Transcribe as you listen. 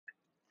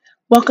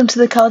Welcome to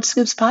the College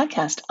Scoops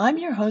podcast. I'm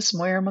your host,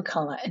 Moira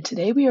McCullough, and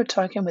today we are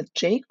talking with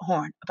Jake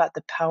Horn about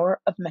the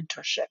power of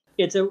mentorship.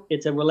 It's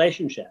a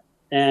relationship,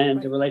 and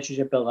Right. a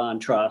relationship built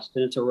on trust,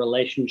 and it's a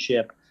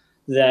relationship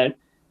that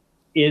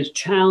is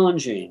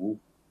challenging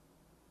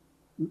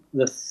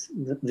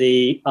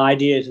the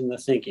ideas and the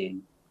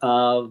thinking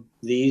of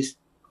these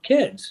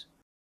kids.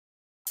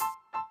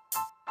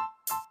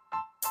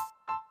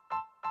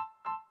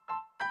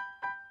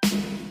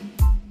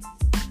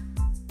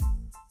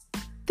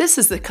 This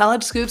is the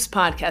College Scoops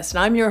podcast, and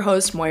I'm your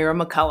host, Moira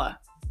McCullough.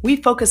 We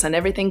focus on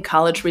everything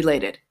college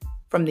related,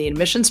 from the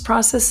admissions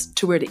process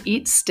to where to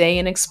eat, stay,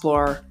 and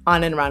explore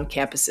on and around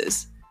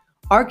campuses.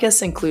 Our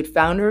guests include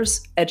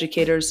founders,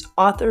 educators,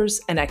 authors,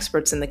 and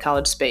experts in the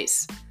college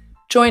space.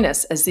 Join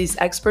us as these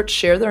experts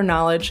share their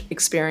knowledge,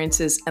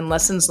 experiences, and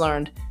lessons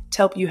learned to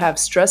help you have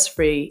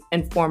stress-free,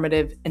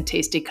 informative, and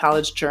tasty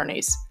college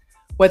journeys.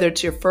 Whether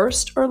it's your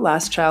first or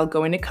last child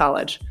going to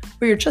college,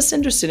 or you're just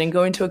interested in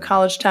going to a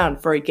college town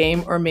for a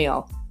game or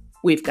meal,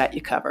 we've got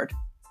you covered.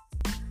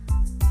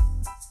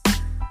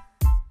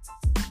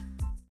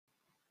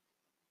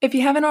 If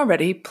you haven't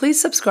already, please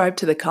subscribe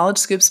to the College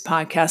Scoops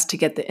podcast to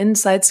get the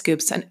inside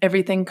scoops on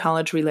everything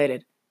college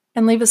related,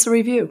 and leave us a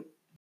review.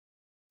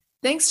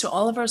 Thanks to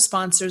all of our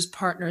sponsors,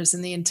 partners,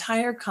 and the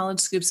entire College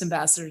Scoops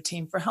ambassador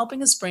team for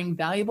helping us bring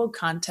valuable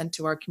content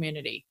to our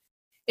community.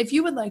 If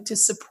you would like to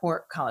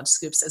support College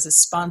Scoops as a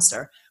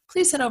sponsor,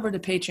 please head over to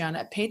Patreon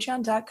at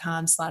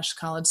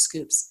patreon.com/College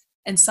Scoops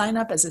and sign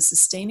up as a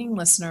sustaining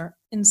listener,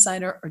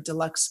 insider, or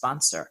deluxe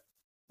sponsor.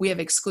 We have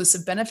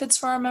exclusive benefits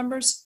for our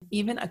members,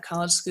 even a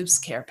College Scoops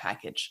care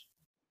package.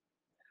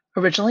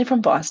 Originally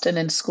from Boston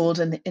and schooled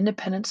in the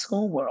independent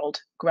school world,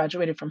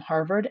 graduated from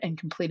Harvard and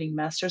completing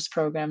master's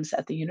programs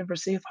at the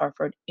University of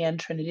Hartford and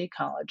Trinity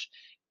College,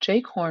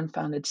 Jake Horn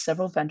founded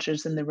several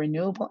ventures in the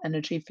renewable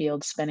energy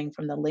field spanning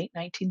from the late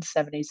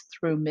 1970s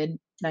through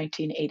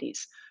mid-1980s,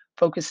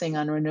 focusing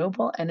on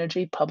renewable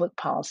energy public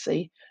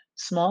policy,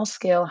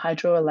 small-scale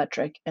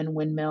hydroelectric, and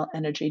windmill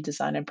energy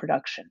design and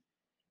production.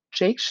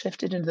 Jake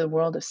shifted into the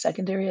world of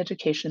secondary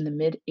education in the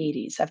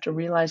mid-80s after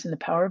realizing the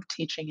power of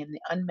teaching and the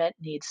unmet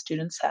needs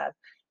students have,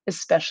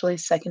 especially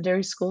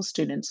secondary school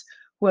students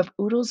who have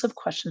oodles of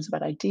questions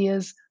about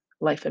ideas,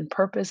 life and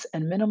purpose,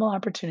 and minimal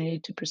opportunity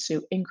to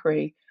pursue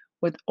inquiry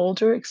with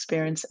older,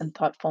 experienced, and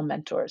thoughtful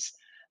mentors.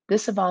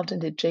 This evolved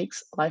into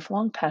Jake's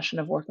lifelong passion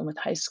of working with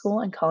high school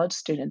and college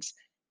students,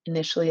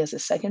 initially as a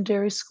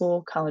secondary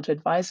school college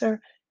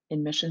advisor,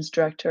 admissions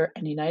director,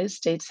 and United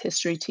States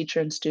history teacher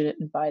and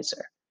student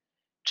advisor.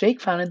 Jake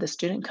founded the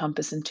Student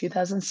Compass in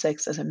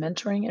 2006 as a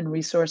mentoring and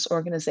resource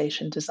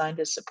organization designed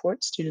to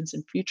support students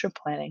in future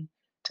planning,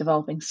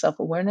 developing self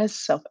awareness,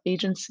 self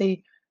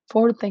agency,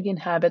 forward thinking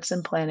habits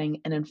and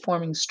planning, and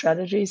informing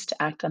strategies to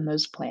act on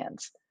those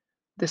plans.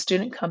 The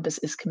Student Compass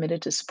is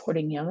committed to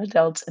supporting young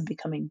adults and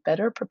becoming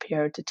better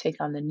prepared to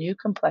take on the new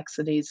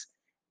complexities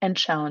and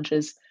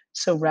challenges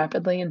so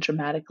rapidly and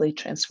dramatically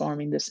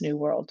transforming this new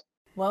world.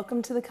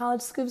 Welcome to the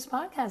College Scoops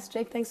podcast.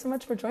 Jake, thanks so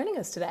much for joining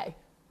us today.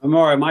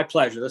 Amora, my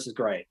pleasure. This is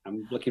great.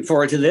 I'm looking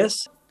forward to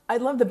this. I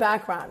love the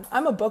background.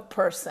 I'm a book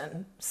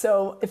person.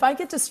 So if I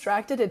get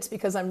distracted, it's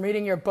because I'm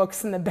reading your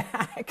books in the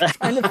back,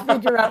 trying to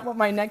figure out what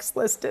my next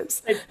list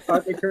is.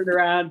 They turned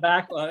around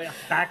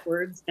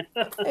backwards.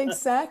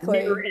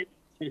 Exactly.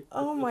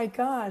 Oh my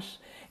gosh.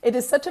 It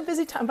is such a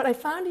busy time, but I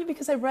found you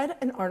because I read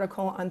an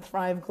article on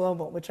Thrive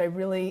Global, which I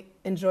really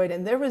enjoyed.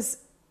 And there was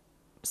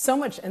so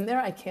much in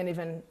there I can't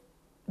even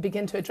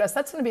begin to address.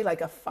 That's going to be like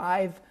a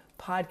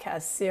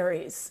 5-podcast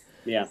series.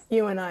 Yeah.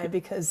 You and I,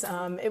 because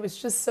it was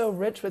just so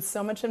rich with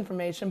so much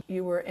information.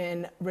 You were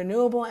in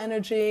renewable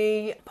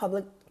energy,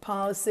 public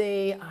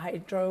policy,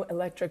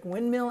 hydroelectric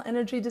windmill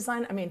energy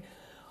design. I mean,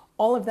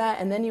 all of that.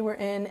 And then you were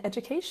in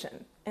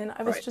education. And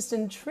I was just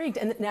intrigued.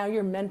 And now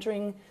you're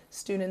mentoring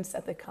students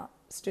at the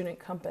Student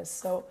Compass.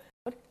 So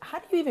how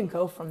do you even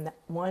go from that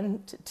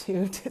 1 to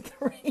 2 to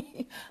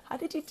 3? How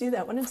did you do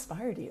that? What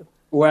inspired you?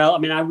 Well, I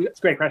mean, it's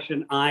a great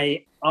question.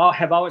 I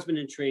have always been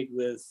intrigued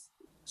with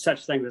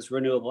such things as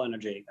renewable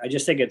energy. I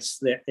just think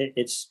it's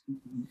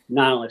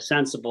not only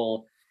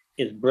sensible,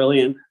 it's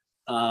brilliant,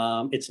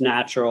 it's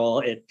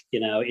natural. It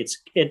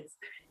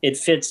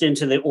fits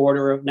into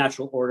the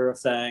natural order of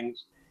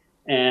things,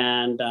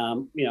 and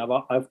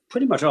I've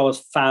pretty much always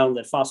found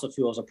that fossil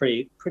fuels are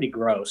pretty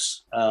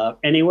gross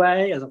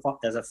anyway as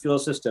a fuel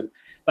system.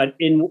 But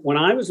when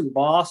I was in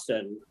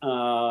Boston,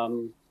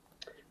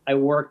 I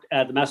worked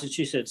at the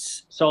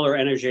Massachusetts Solar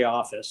Energy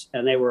Office,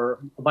 and they were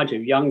a bunch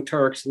of young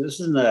Turks, and this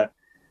is in the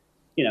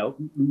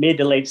mid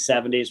to late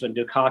 70s when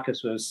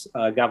Dukakis was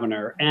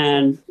governor.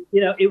 And,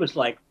 it was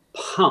like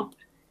pumped.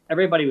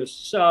 Everybody was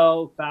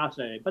so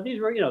fascinated. But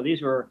these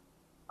were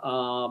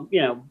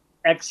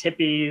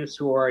ex-hippies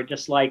who are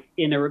just like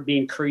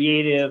being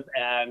creative.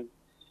 And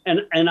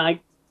I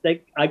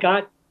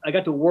got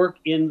to work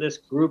in this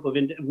group of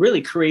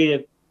really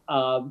creative,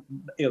 kind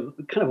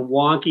of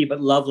wonky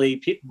but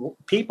lovely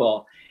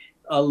people,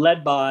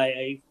 led by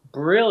a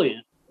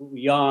brilliant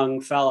young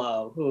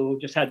fellow who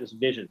just had this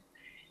vision.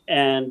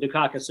 and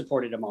Dukakis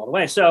supported him all the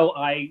way. So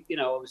I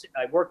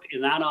worked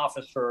in that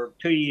office for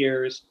 2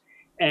 years,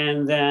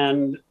 and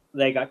then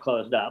they got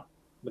closed up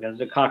because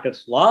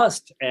Dukakis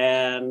lost,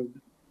 and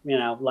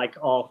like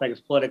all things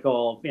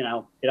political,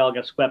 it all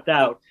gets swept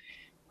out.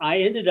 I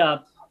ended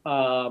up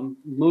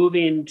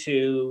moving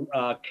to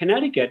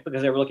Connecticut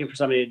because they were looking for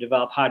somebody to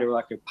develop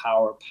hydroelectric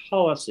power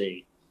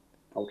policy.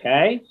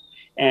 Okay,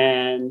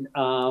 and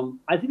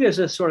I think there's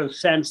a sort of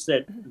sense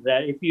that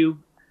if you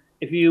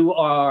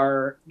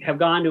have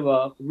gone to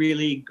a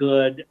really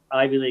good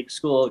Ivy League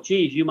school,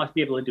 geez, you must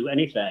be able to do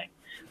anything.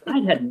 I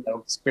had no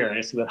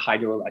experience with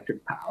hydroelectric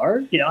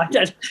power,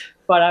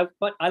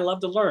 but I love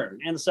to learn,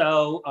 and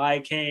so I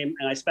came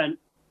and I spent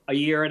a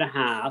year and a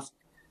half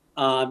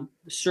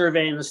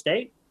surveying the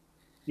state,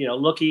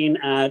 looking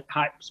at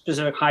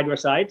specific hydro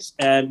sites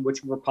and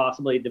which were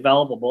possibly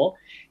developable.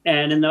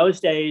 And in those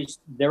days,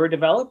 there were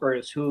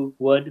developers who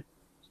would,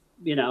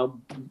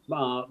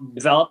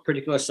 develop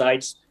particular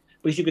sites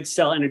which you could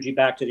sell energy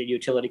back to the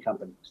utility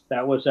companies.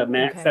 That was a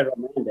federal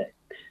mandate.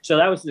 So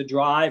that was the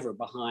driver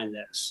behind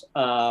this.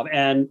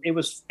 And it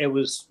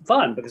was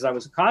fun because I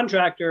was a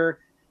contractor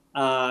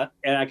and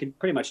I could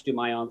pretty much do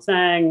my own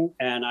thing.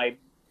 And I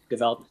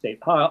developed state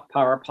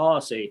power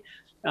policy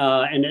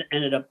and it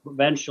ended up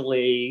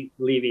eventually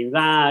leaving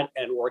that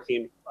and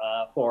working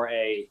for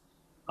a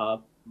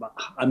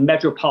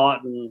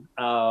metropolitan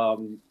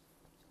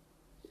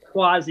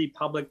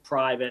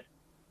quasi-public-private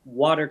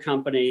water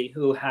company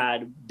who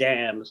had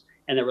dams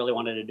and they really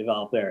wanted to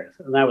develop theirs.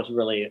 And that was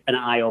really an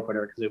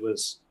eye-opener because it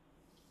was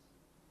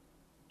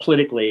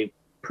politically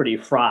pretty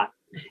fraught.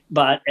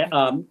 But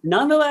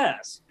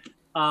nonetheless,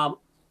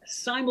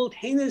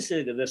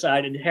 simultaneously to this,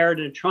 I'd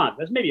inherited a trunk.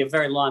 That's maybe a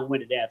very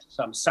long-winded answer,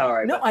 so I'm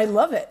sorry. No, I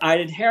love it.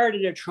 I'd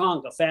inherited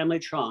a family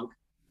trunk,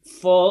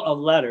 full of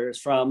letters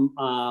from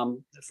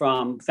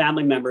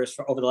family members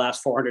for over the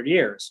last 400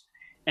 years.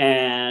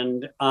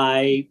 And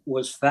I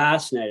was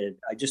fascinated.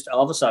 I just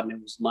all of a sudden it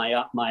was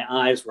my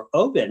eyes were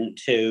open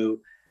to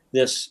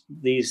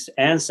these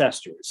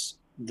ancestors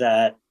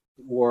that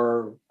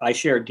I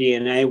shared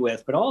DNA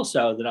with, but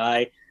also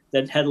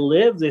that had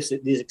lived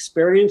these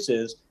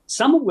experiences,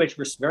 some of which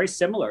were very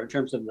similar in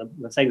terms of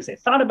the things they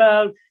thought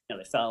about.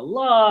 They fell in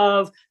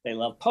love, they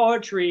loved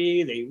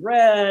poetry, they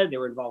read, they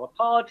were involved with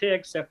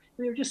politics. So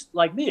they were just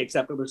like me,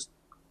 except it was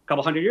a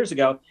couple hundred years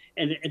ago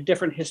in a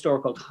different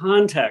historical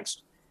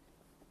context.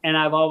 And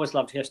I've always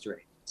loved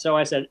history. So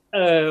I said,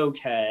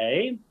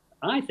 okay,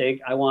 I think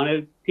I want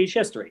to teach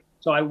history.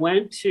 So I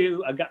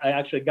I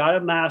actually got a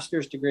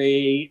master's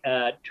degree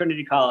at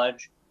Trinity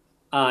College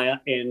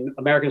in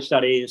American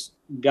Studies,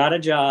 got a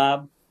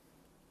job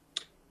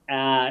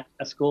at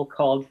a school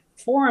called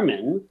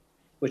Forman,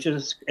 which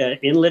is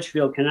in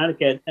Litchfield,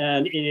 Connecticut.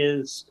 And it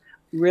is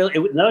really,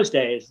 in those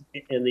days,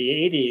 in the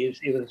 80s,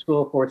 it was a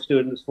school for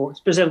students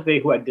specifically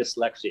who had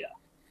dyslexia.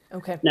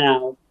 Okay.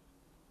 Now,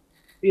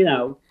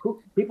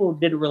 people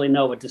didn't really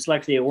know what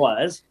dyslexia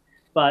was,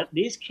 but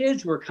these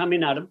kids were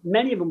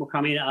many of them were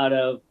coming out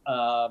of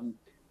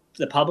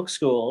the public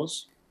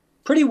schools,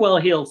 pretty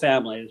well-heeled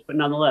families, but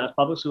nonetheless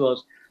public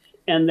schools,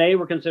 and they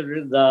were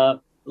considered the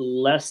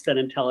less than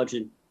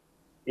intelligent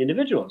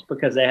individuals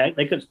because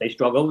they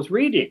struggled with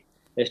reading,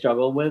 they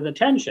struggled with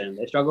attention,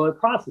 they struggled with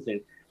processing.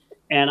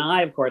 And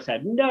I, of course,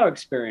 had no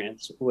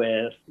experience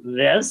with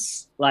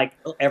this, like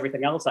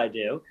everything else I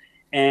do.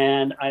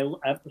 And so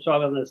I was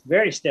on this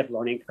very stiff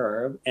learning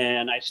curve,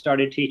 and I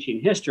started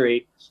teaching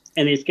history,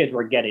 and these kids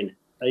were getting it.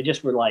 They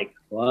just were like,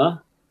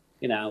 what?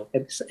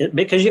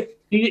 Because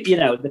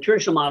the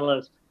traditional model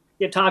is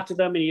you talk to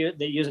them and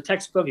they use a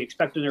textbook, you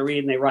expect them to read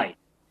and they write.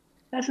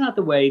 That's not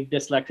the way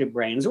dyslexic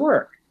brains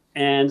work.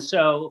 And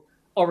so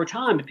over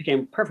time, it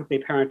became perfectly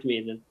apparent to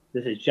me that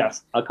this is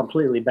just a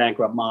completely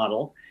bankrupt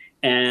model,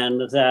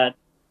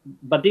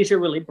 but these are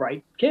really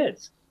bright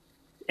kids.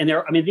 And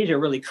these are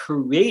really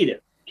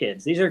creative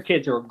kids. These are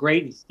kids who are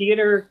great in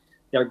theater,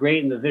 they're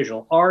great in the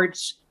visual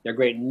arts, they're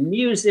great in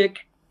music,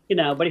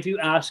 but if you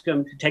ask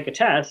them to take a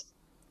test,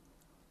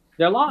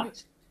 they're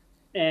lost.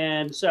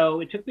 And so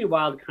it took me a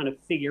while to kind of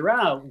figure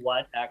out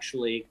what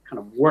actually kind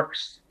of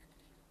works.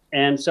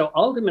 And so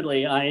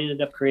ultimately I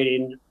ended up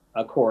creating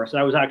a course.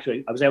 I was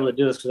able to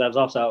do this because I was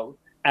also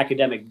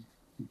academic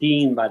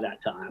dean by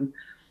that time.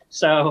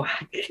 So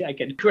I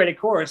could create a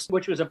course,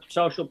 which was a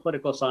social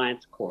political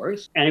science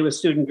course, and it was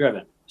student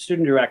driven,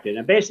 student directed.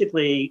 And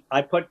basically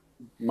I put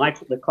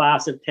the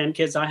class of 10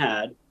 kids I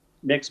had,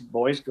 mixed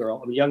boys,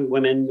 girls, young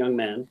women, young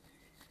men,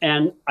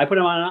 and I put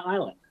them on an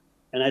island.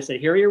 And I said,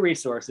 here are your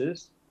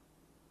resources,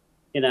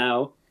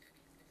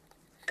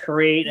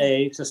 create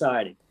a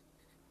society.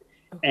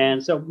 Okay.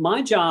 And so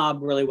my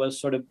job really was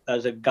sort of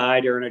as a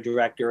guider and a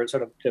director and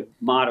sort of to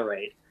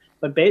moderate.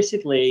 But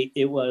basically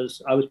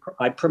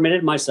I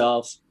permitted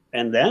myself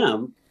and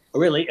them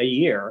really a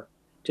year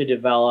to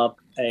develop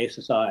a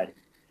society.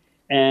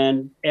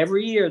 And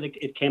every year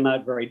it came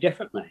out very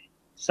differently.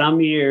 Some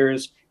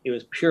years it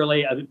was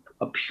purely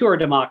a pure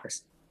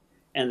democracy.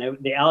 and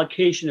the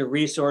allocation of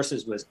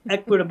resources was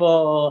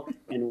equitable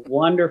and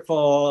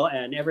wonderful,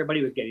 and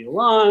everybody was getting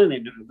along, they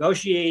were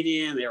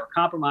negotiating, they were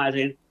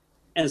compromising.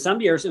 And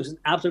some years it was an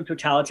absolute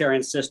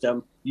totalitarian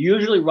system,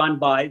 usually run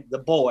by the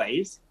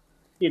boys,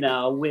 with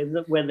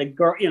the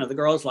girl, the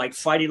girls like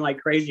fighting like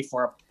crazy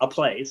for a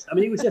place. I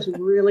mean, it was just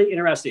really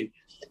interesting.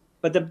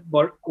 But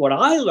what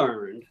I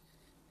learned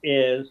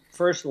is,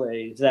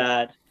 firstly,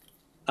 that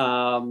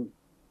the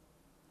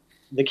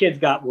kids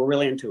were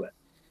really into it.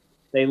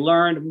 They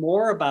learned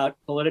more about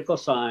political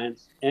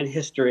science and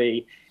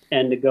history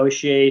and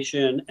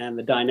negotiation and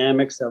the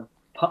dynamics of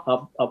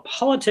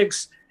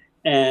politics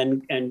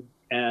and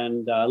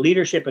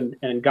leadership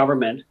and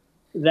government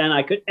than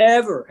I could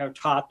ever have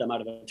taught them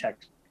out of a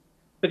text,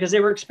 because they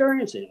were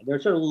experiencing it. They're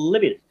sort of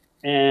living it.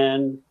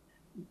 And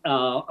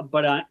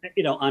but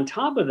on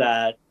top of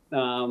that,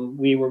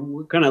 we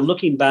were kind of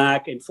looking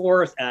back and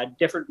forth at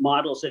different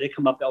models that had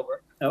come up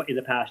over in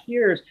the past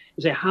years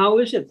and say, how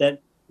is it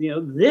that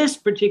this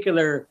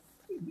particular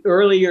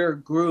earlier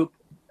group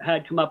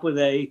had come up with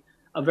a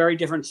very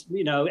different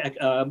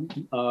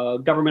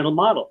governmental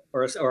model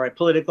or a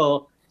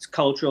political,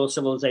 cultural,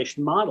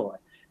 civilization model.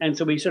 And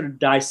so we sort of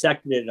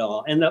dissected it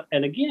all. And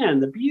again,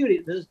 the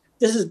beauty,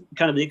 this is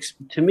kind of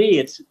to me,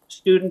 it's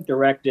student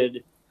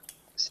directed,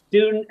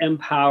 student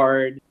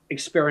empowered,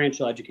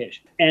 experiential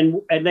education.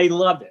 And they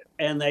loved it,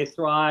 and they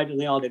thrived, and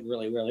they all did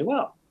really, really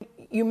well.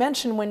 You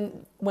mentioned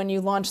when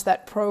you launched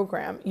that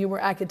program, you were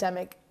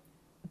academic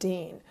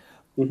dean.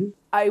 Mm-hmm.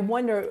 I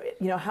wonder,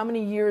 how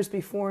many years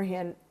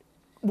beforehand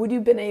would you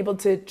have been able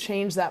to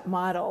change that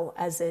model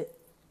as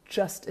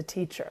just a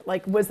teacher?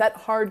 Like, was that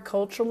hard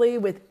culturally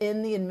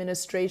within the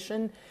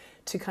administration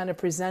to kind of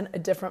present a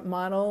different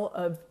model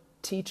of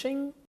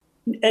teaching?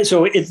 And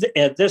so it's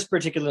at this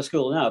particular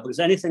school now, because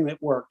anything that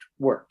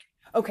worked.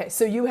 Okay,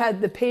 so you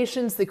had the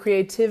patience, the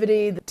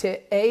creativity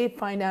to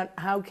find out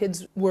how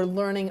kids were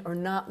learning or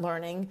not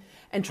learning,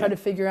 and try to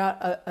figure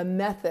out a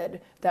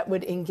method that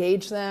would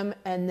engage them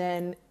and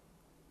then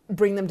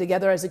bring them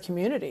together as a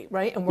community,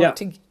 right? And work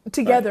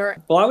together.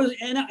 Right. Well, I was,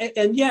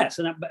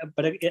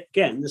 but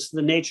again, this is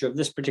the nature of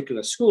this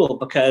particular school,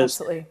 because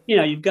Absolutely.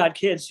 You've got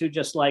kids who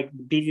just like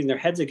beating their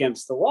heads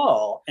against the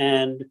wall,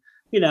 and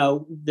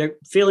they're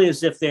feeling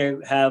as if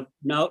they're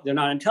not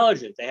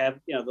intelligent. They have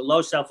the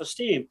low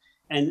self-esteem.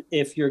 And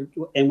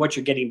what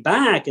you're getting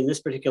back in this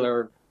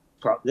particular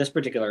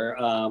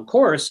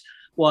course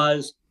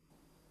was,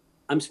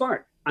 I'm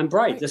smart, I'm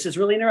bright. Right. This is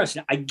really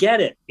interesting. I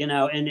get it,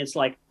 and it's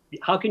like,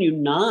 how can you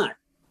not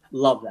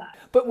love that?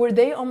 But were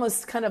they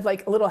almost kind of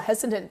like a little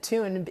hesitant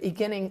too in the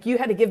beginning? You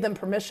had to give them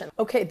permission.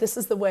 Okay, this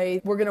is the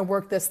way we're going to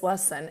work this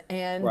lesson.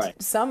 And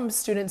some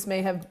students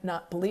may have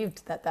not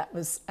believed that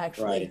was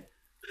actually. Right.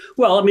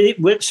 Well, I mean,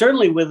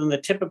 certainly within the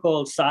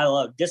typical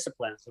silo of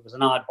disciplines, it was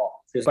an oddball.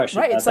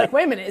 Right. It's like,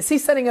 wait a minute, is he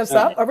setting us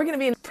up? Are we going to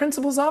be in the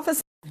principal's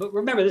office? But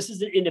remember, this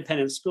is an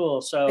independent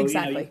school. So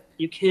exactly.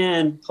 You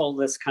can pull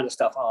this kind of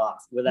stuff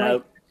off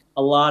without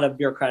a lot of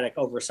bureaucratic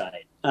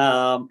oversight.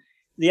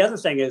 The other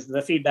thing is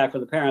the feedback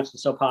from the parents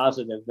was so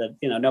positive that,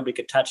 nobody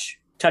could touch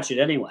it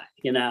anyway,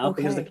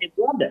 because the kids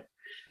loved it.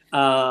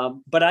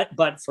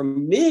 But for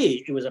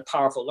me, it was a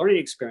powerful learning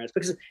experience,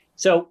 because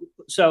so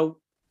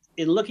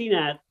in looking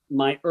at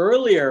my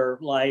earlier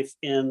life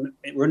in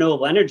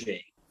renewable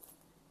energy,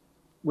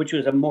 which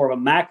was more of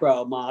a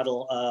macro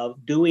model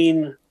of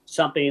doing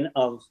something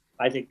of,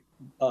 I think,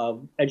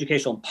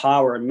 educational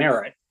power and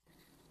merit,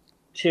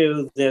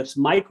 to this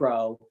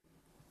micro,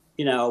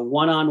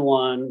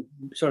 one-on-one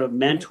sort of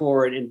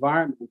mentored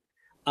environment.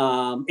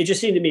 It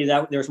just seemed to me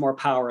that there's more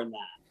power in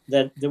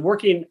that the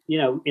working,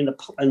 in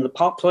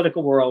the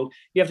political world,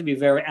 you have to be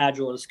very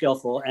agile and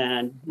skillful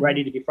and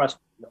ready to be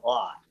frustrated a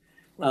lot.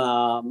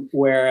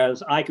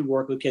 Whereas I could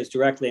work with kids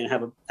directly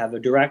and have a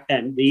direct,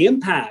 and the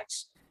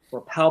impacts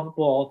were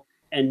palpable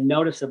and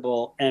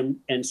noticeable,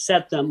 and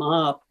set them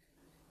up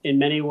in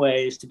many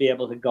ways to be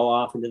able to go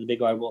off into the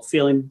big wide world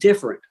feeling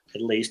different,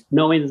 at least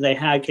knowing that they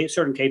had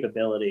certain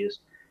capabilities.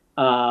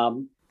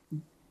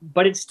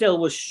 But it still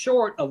was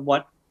short of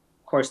what,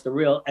 of course, the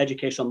real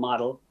educational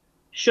model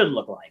should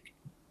look like.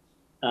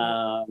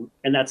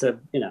 And that's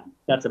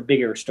a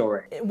bigger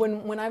story.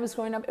 When I was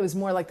growing up, it was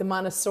more like the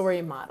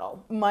Montessori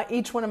model.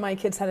 Each one of my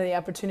kids had the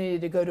opportunity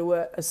to go to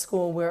a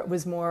school where it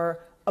was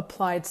more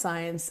applied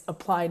science,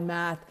 applied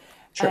math.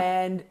 Sure.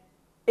 And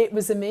it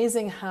was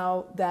amazing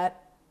how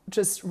that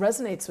just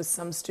resonates with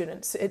some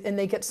students, and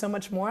they get so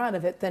much more out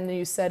of it than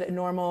you said a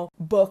normal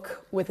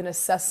book with an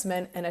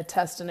assessment and a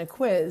test and a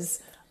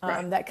quiz.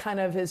 That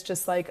kind of is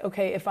just like,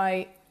 okay, if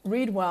I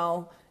read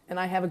well and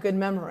I have a good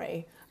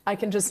memory, I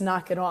can just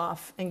knock it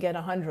off and get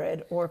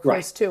 100 or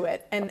close to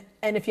it. And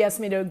if you ask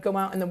me to go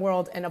out in the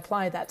world and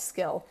apply that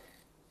skill,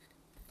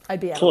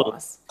 I'd be at a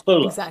loss.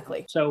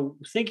 Exactly. So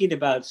thinking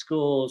about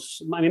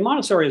schools, I mean,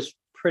 Montessori is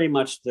pretty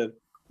much the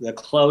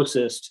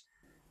closest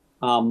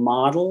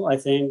model, I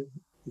think,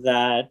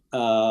 that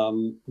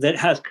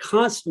has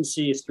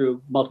constancy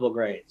through multiple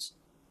grades.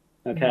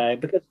 Okay,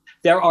 because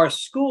there are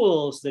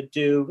schools that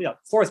do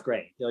fourth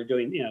grade, they're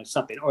doing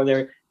something, or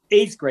they're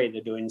eighth grade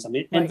they're doing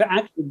something, and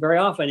actually very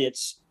often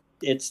it's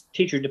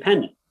teacher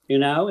dependent,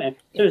 and as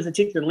soon as the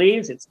teacher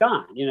leaves, it's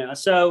gone,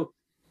 So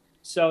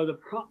the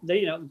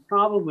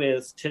problem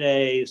with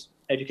today's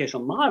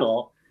educational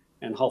model,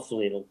 and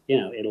hopefully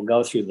it'll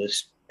go through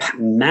this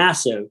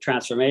massive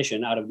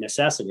transformation out of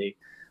necessity,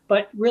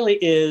 but really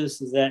is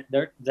that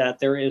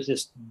there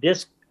is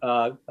this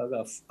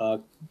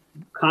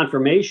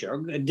confirmation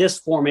or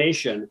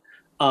disformation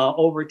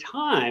over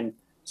time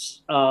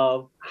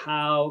of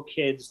how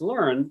kids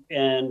learn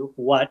and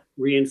what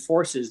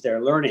reinforces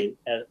their learning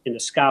in a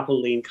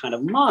scaffolding kind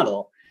of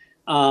model,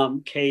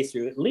 K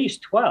through at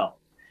least 12.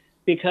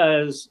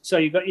 Because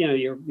you've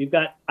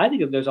got, I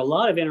think there's a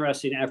lot of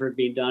interesting effort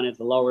being done at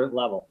the lower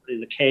level in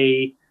the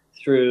K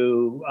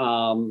through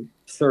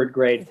third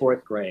grade,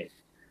 fourth grade.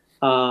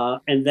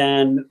 And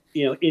then,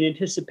 in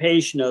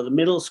anticipation of the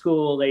middle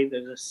school, there's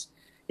this,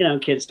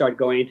 kids start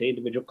going into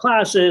individual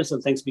classes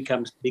and things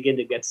begin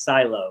to get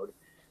siloed.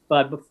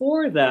 But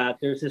before that,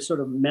 there's this sort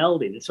of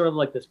melding. It's sort of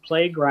like this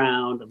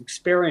playground of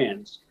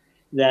experience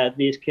that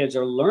these kids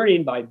are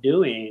learning by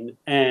doing,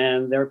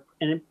 and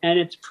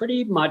it's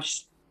pretty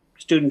much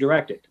student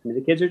directed. I mean,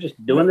 the kids are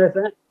just doing their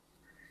thing,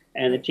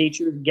 and the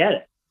teachers get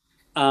it.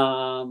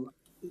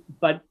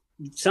 But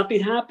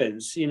something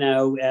happens,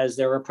 as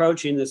they're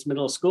approaching this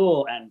middle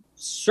school, and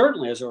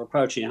certainly as they're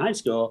approaching high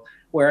school,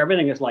 where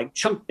everything is like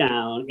chunked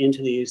down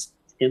into these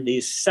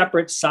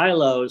separate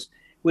silos,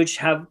 which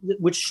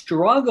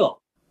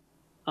struggle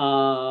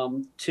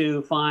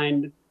to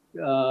find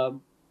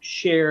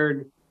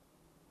shared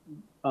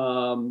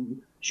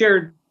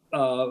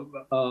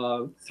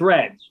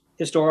threads,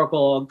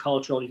 historical and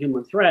cultural and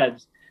human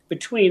threads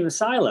between the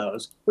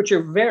silos, which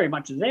are very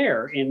much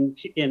there in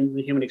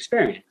the human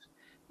experience.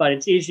 But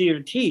it's easier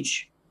to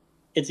teach.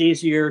 It's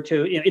easier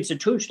to,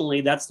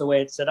 institutionally, that's the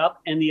way it's set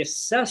up. And the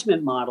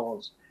assessment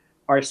models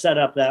are set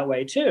up that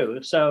way too,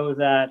 so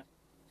that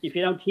if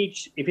you don't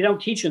teach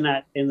in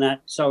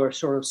that sort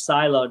of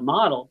siloed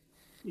model,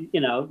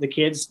 the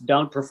kids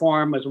don't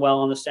perform as well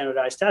on the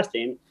standardized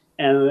testing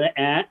and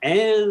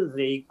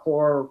the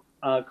core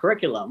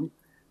curriculum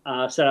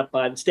set up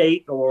by the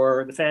state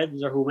or the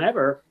feds or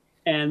whomever,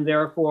 and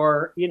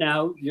therefore,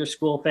 your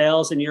school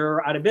fails and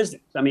you're out of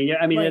business. There's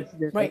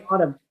a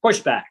lot of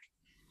pushback,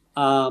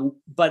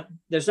 but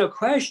there's no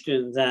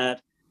question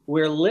that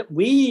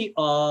we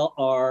all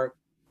are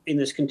in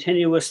this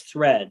continuous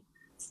thread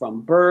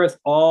from birth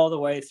all the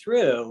way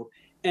through,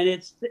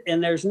 and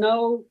there's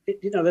no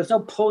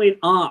pulling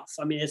off.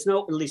 It's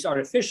no, at least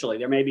artificially,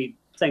 there may be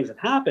things that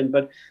happen,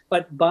 but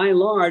by and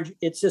large,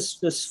 it's just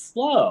this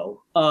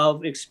flow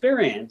of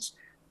experience.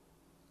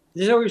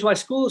 There's no reason why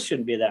schools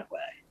shouldn't be that way.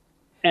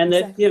 And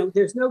exactly. That,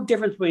 there's no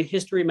difference between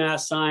history,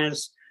 math,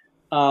 science,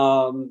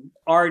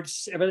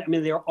 arts,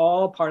 everything. They're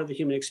all part of the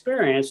human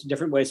experience,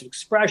 different ways of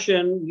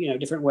expression,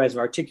 different ways of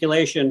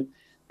articulation,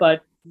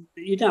 but,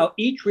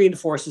 each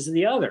reinforces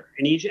the other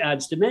and each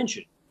adds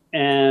dimension.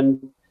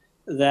 And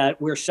that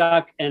we're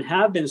stuck and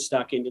have been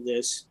stuck into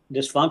this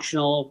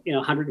dysfunctional,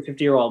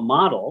 150-year-old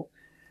model,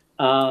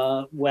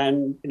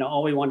 when,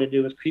 all we want to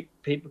do is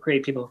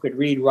create people who could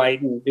read,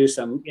 write, and do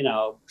some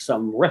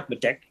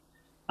arithmetic.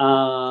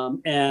 But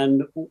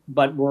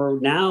we're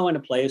now in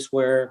a place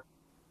where,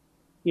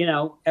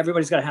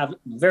 everybody's got to have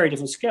very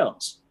different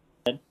skills.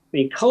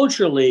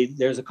 Culturally,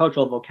 there's a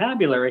cultural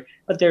vocabulary,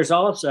 but there's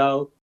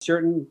also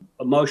certain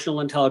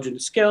emotional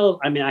intelligence skills.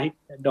 I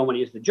don't want to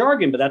use the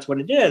jargon, but that's what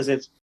it is.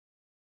 It's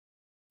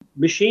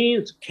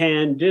machines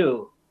can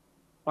do,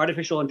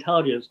 artificial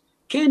intelligence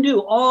can do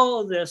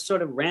all of this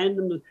sort of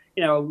random,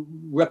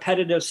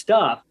 repetitive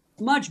stuff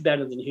much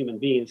better than human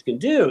beings can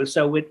do.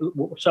 So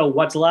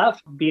what's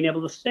left? Being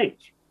able to think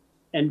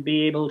and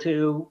be able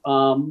to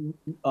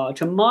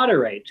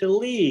moderate, to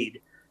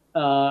lead,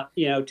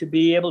 to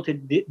be able to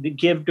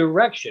give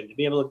direction, to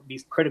be able to be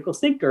critical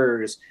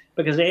thinkers,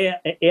 because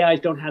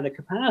AIs don't have the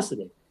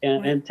capacity,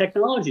 and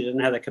technology doesn't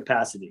have the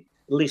capacity,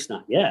 at least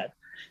not yet.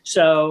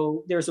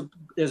 So there's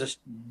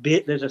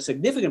a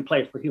significant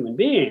place for human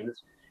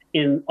beings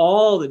in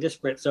all the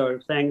disparate sort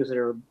of things that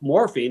are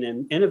morphing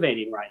and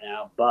innovating right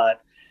now,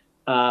 but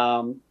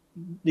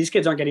these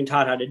kids aren't getting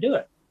taught how to do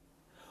it.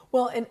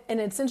 Well, and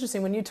it's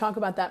interesting when you talk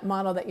about that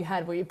model that you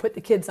had where you put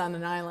the kids on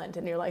an island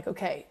and you're like,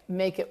 okay,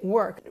 make it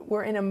work.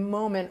 We're in a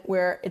moment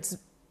where it's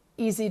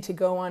easy to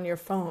go on your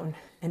phone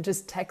and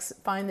just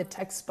find the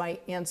text by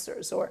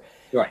answers, or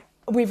right.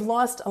 We've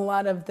lost a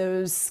lot of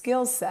those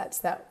skill sets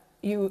that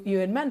you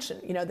had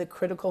mentioned, the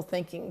critical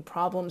thinking,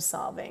 problem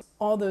solving,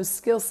 all those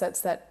skill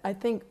sets that I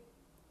think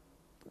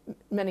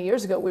many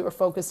years ago we were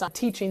focused on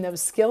teaching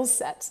those skill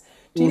sets.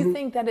 Do you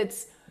think that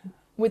it's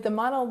with the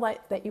model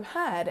that you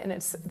had, and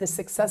it's the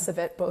success of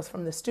it, both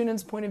from the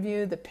students' point of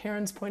view, the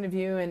parents' point of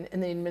view, and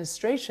the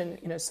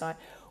administration, side,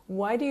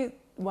 why do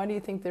you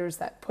think there's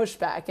that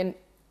pushback?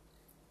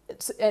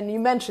 And you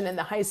mentioned in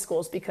the high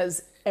schools,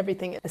 because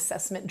everything is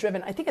assessment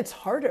driven. I think it's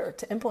harder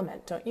to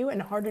implement, don't you,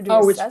 and harder to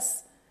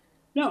assess.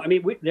 No,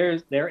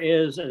 there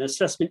is an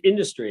assessment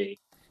industry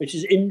which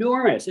is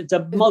enormous. It's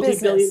a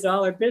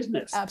multi-billion-dollar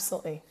business.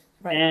 Absolutely.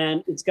 Right.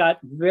 And it's got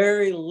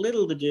very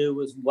little to do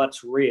with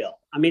what's real.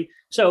 I mean,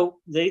 so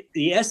the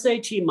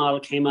SAT model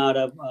came out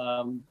of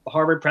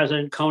Harvard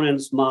President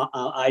Conant's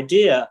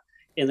idea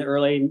in the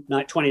early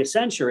 20th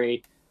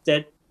century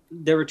that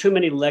there were too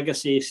many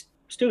legacy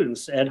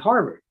students at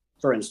Harvard,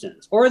 for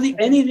instance, or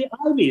any of the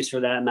Ivies for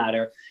that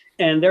matter.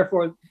 And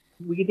therefore,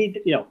 we need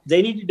to,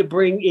 they needed to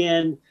bring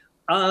in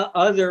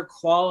other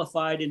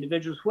qualified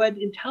individuals who had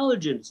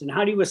intelligence. And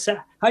how do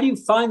you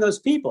find those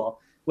people?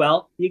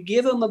 Well, you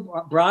give them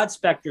a broad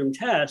spectrum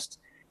test,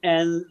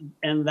 and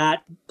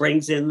that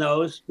brings in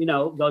those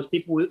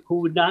people who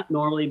would not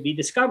normally be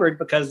discovered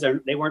because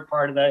they weren't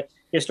part of the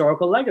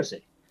historical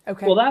legacy.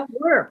 Okay. Well, that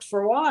worked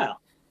for a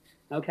while.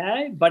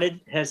 Okay. But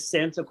it has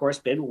since, of course,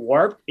 been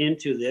warped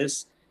into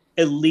this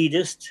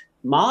elitist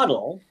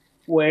model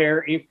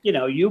where if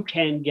you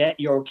can get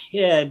your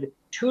kid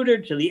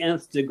tutored to the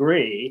nth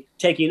degree,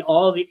 taking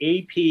all the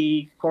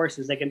AP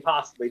courses they can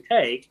possibly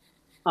take,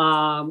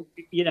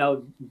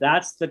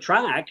 that's the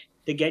track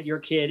to get your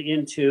kid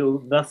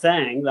into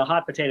the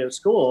hot potato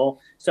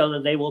school, so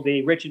that they will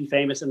be rich and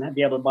famous and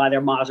be able to buy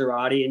their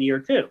Maserati in year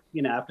 2,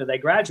 after they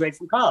graduate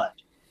from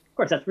college. Of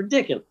course, that's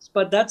ridiculous,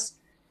 but that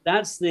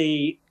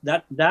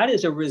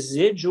is a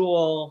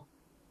residual,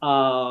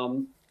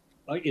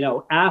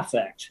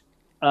 affect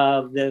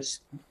of this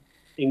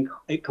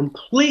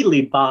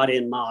completely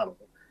bought-in model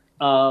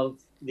of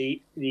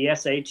the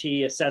SAT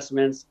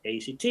assessments,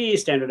 ACT,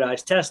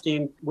 standardized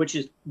testing, which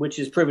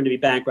is proven to be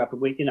bankrupt.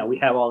 We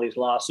have all these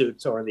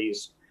lawsuits or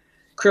these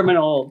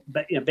criminal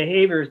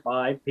behaviors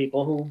by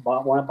people who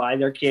want to buy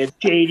their kids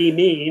shady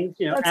means,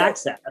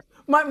 access.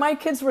 My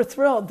kids were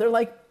thrilled. They're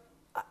like,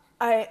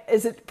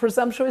 is it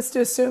presumptuous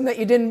to assume that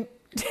you didn't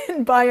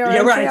buy our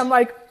entry? Right. I'm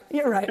like,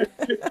 you're right.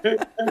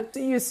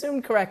 You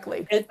assumed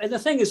correctly. And the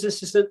thing is,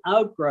 this is an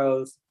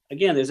outgrowth.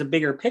 Again, there's a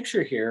bigger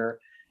picture here,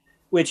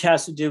 which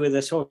has to do with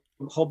this whole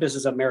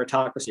business of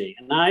meritocracy.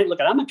 And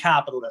I'm a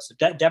capitalist,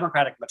 a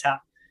democratic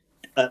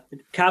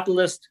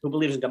capitalist who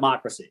believes in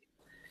democracy.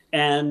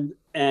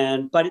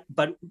 But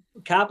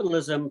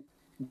capitalism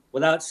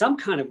without some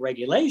kind of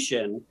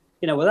regulation,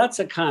 without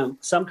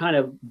some kind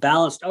of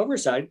balanced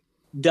oversight,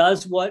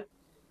 does what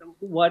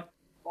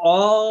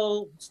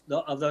all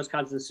of those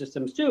kinds of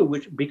systems do,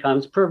 which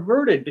becomes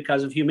perverted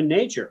because of human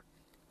nature.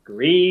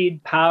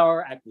 Greed,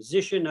 power,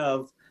 acquisition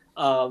of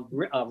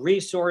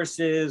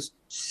resources,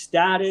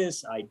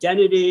 status,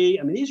 identity.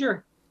 I mean,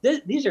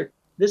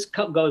 this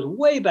goes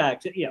way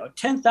back to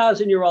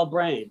 10,000-year-old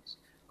brains.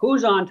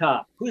 Who's on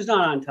top? Who's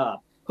not on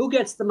top? Who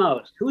gets the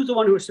most? Who's the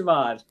one who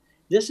survives?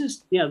 This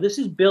is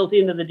built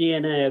into the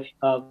DNA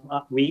of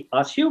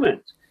us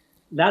humans.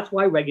 That's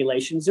why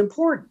regulation is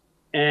important.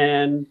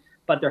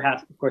 But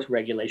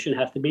regulation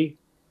has to be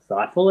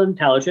thoughtful,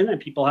 intelligent, and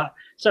people have.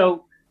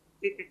 So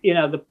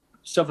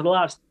for the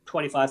last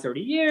 25,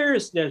 30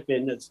 years, there's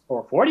been this,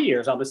 or 40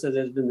 years, almost,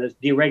 there's been this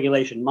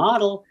deregulation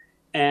model,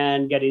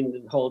 and getting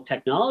the whole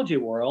technology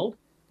world.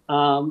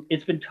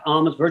 It's been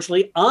almost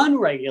virtually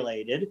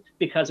unregulated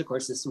because, of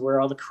course, this is where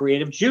all the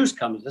creative juice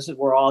comes. This is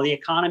where all the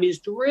economy is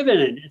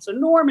driven, and it's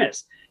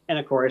enormous. And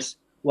of course,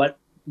 what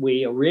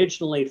we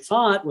originally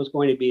thought was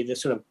going to be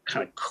this sort of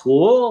kind of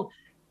cool,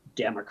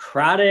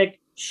 democratic,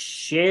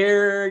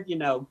 shared,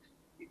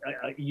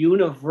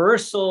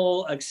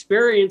 universal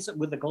experience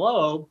with the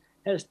globe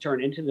has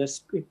turned into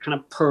this kind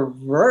of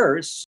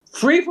perverse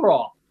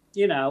free-for-all,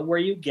 where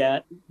you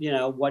get,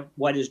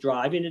 what is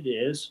driving it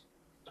is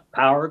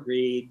power,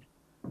 greed,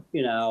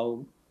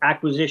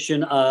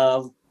 acquisition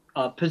of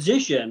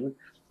position,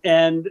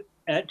 and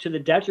to the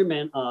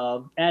detriment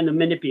of and the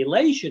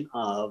manipulation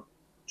of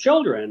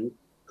children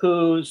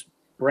whose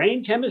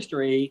brain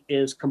chemistry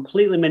is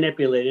completely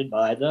manipulated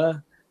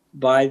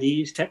by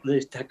these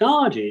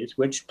technologies,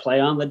 which play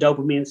on the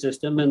dopamine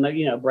system and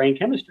the brain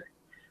chemistry,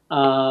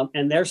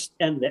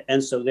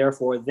 and so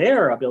therefore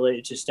their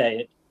ability to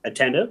stay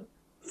attentive,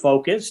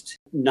 focused,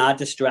 not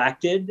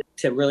distracted,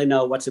 to really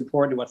know what's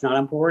important and what's not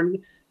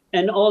important,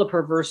 and all the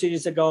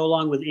perversities that go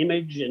along with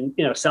image and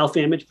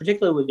self-image,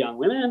 particularly with young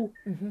women.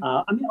 Mm-hmm.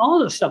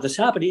 All of the stuff that's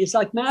happening is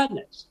like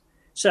madness.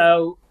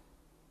 So,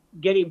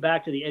 getting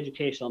back to the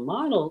educational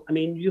model,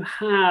 you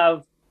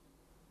have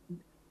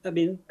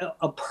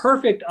a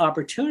perfect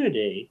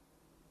opportunity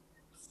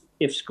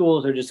if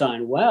schools are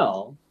designed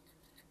well,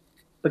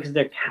 because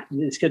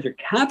these kids are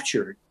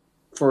captured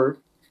for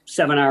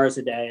 7 hours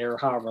a day or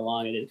however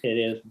long it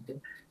is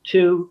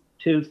to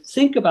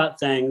think about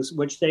things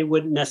which they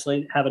wouldn't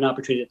necessarily have an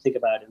opportunity to think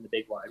about in the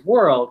big wide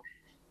world,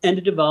 and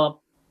to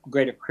develop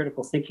greater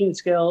critical thinking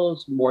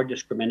skills, more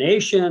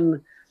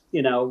discrimination,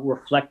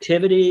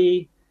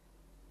 reflectivity,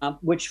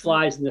 which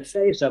flies in the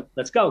face of,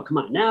 let's go, come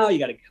on now, you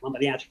got to come up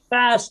with the answer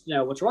fast,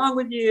 what's wrong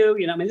with you,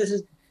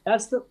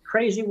 that's the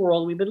crazy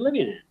world we've been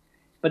living in.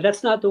 But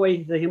that's not the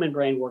way the human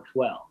brain works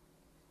well.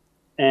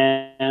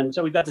 And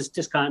so we've got this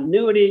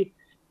discontinuity.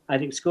 I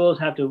think schools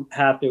have to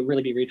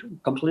really be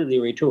completely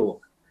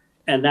retooled.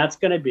 And that's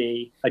going to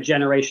be a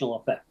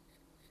generational effect.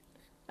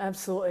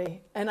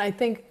 Absolutely. And I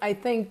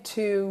think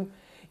too,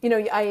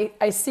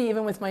 I see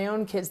even with my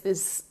own kids,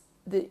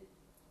 the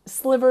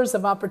slivers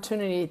of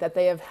opportunity that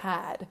they have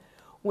had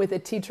with a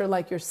teacher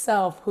like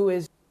yourself who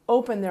has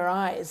opened their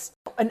eyes.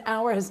 An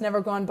hour has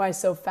never gone by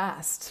so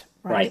fast,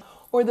 right?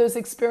 Or those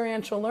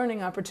experiential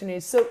learning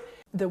opportunities. So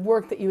the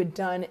work that you had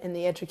done in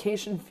the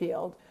education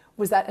field,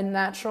 was that a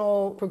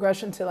natural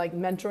progression to like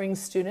mentoring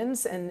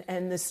students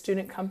and the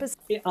student compass?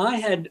 I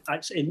had,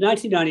 in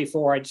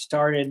 1994, I'd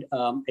started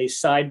a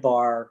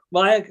sidebar.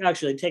 Well, I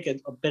actually take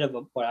a bit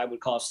of what I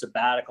would call a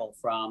sabbatical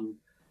from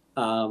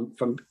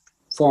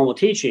formal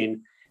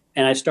teaching.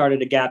 And I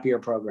started a gap year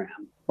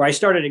program where I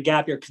started a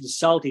gap year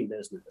consulting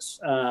business.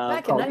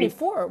 Back in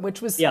 94,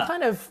 which was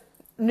kind of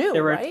new,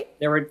 right?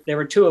 There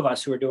were two of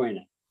us who were doing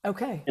it.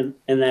 Okay.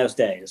 In those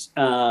days.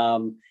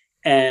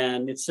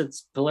 And it's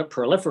since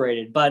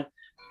proliferated. But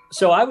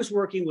so I was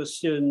working with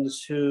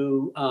students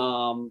who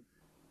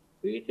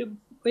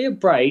were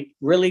bright,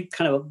 really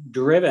kind of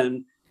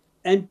driven,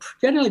 and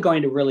generally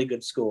going to really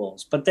good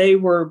schools. But they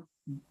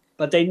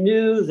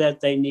knew that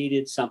they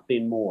needed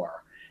something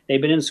more.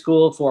 They've been in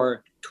school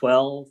for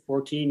 12,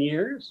 14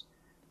 years.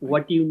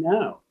 What do you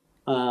know?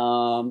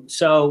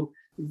 So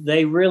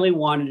they really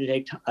wanted to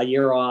take a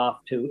year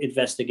off to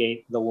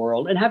investigate the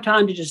world and have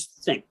time to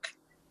just think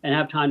and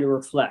have time to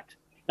reflect.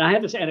 And I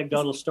have this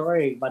anecdotal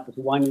story about this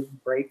one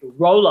great,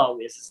 Rollo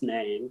is his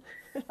name.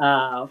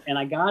 And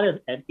I got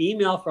an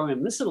email from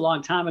him. This is a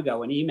long time ago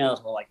when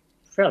emails were like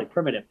fairly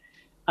primitive.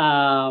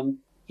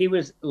 He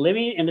was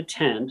living in a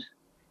tent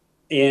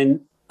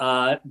in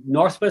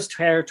Northwest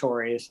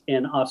Territories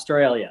in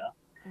Australia,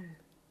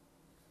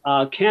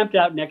 camped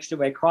out next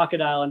to a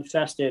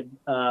crocodile-infested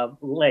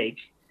lake.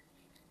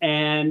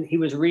 And he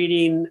was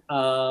reading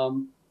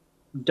Don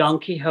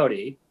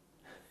Quixote.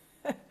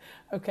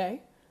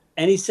 Okay.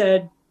 And he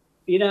said,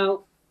 I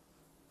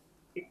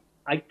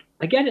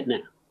get it now.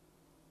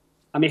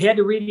 I mean, he had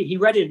to read it. He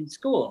read it in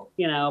school,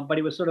 but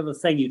it was sort of the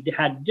thing you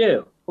had to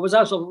do. It was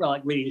also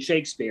like reading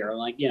Shakespeare,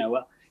 like,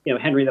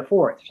 Henry IV,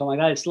 something like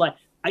that. It's like,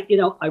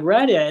 I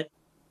read it,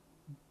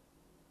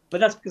 but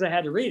that's because I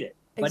had to read it.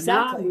 Exactly. But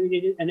now I'm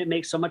reading it and it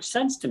makes so much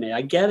sense to me.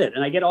 I get it.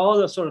 And I get all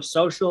the sort of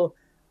social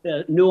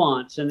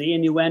nuance and the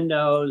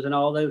innuendos and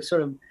all those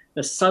sort of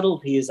the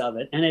subtleties of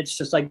it. And it's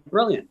just like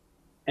brilliant.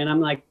 And I'm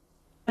like,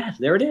 yes,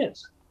 there it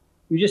is.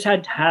 You just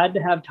had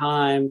to have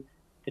time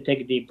to take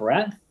a deep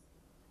breath,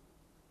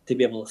 to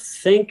be able to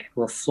think,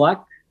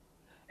 reflect,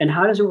 and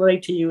how does it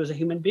relate to you as a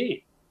human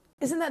being?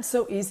 Isn't that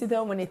so easy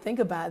though, when you think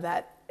about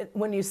that?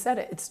 When you said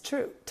it, it's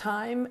true.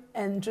 Time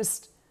and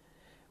just,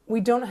 we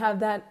don't have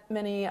that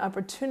many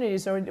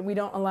opportunities, or we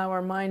don't allow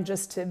our mind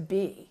just to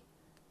be.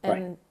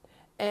 And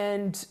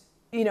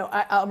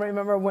I'll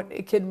remember what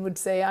a kid would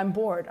say, I'm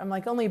bored. I'm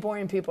like, only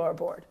boring people are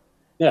bored.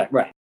 Yeah,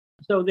 right.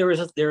 So I was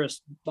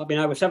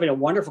having a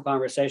wonderful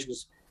conversation.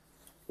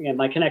 Again,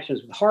 my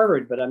connections with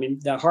Harvard, but I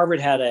mean, Harvard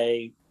had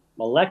a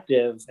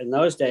elective in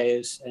those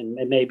days, and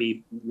it may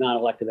be not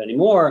elective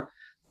anymore,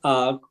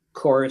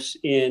 course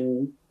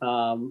in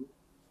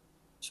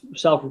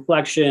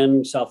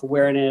self-reflection,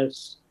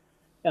 self-awareness,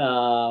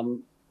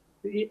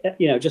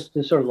 just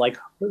to sort of like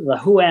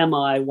who am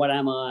I, what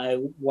am I,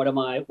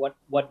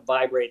 what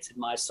vibrates in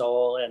my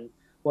soul, and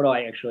what do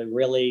I actually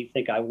really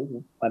think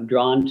I'm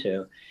drawn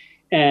to.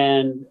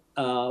 And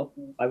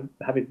I'm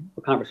having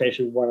a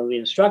conversation with one of the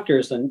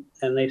instructors, and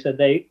they said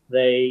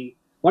they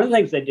one of the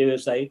things they do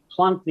is they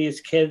plunk these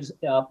kids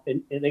up,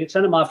 and they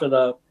send them off to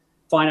the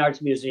Fine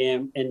Arts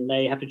Museum, and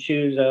they have to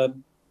choose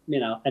an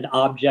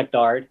object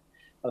art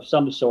of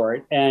some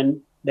sort,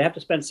 and they have to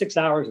spend 6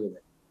 hours with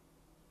it.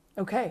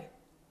 Okay,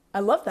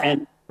 I love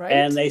that.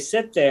 And they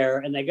sit there,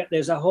 and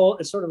there's a whole,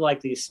 it's sort of like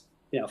these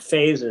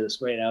phases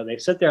where they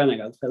sit there and they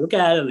look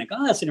at it and they go,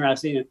 oh, that's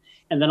interesting,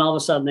 and then all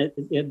of a sudden it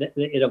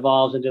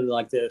evolves into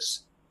like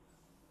this.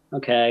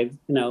 Okay,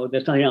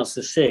 there's nothing else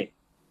to see.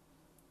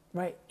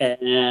 Right.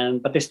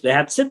 But they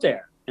have to sit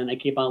there and they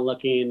keep on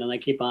looking and they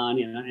keep on,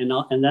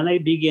 and then they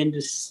begin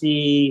to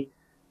see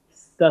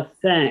the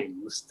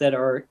things that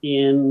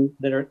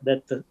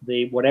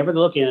the whatever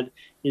they're looking at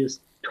is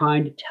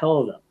trying to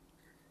tell them.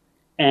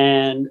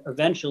 And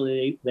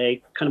eventually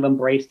they kind of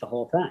embrace the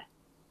whole thing.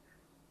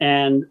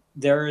 And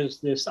there is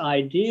this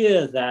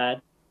idea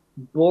that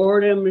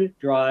boredom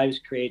drives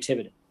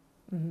creativity.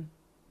 Mm-hmm.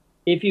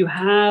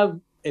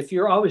 If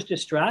you're always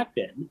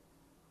distracted,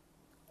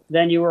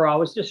 then you are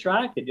always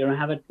distracted. You don't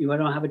have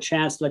a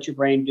chance to let your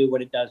brain do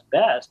what it does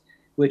best,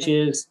 which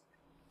is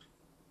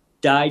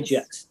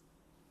digest.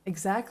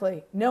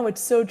 Exactly. No,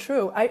 it's so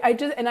true. I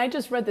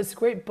just read this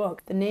great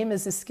book. The name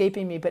is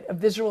escaping me, but a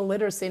visual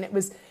literacy, and it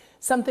was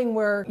something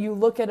where you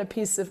look at a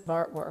piece of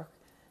artwork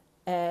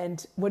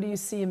and what do you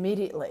see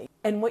immediately?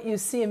 And what you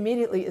see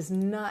immediately is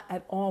not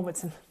at all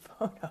what's in the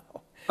photo.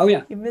 Oh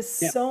yeah. You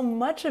miss so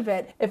much of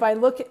it. If I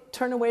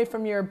turn away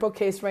from your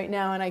bookcase right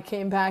now and I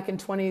came back in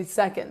 20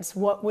 seconds,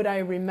 what would I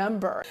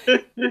remember?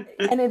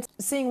 And it's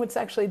seeing what's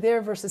actually there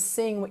versus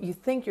seeing what you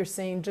think you're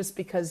seeing just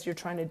because you're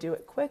trying to do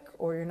it quick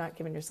or you're not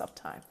giving yourself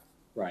time.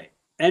 Right.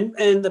 And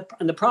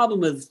the problem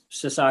with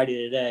society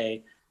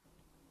today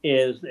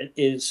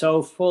is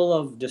so full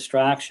of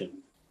distraction.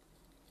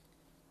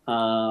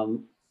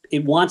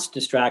 it wants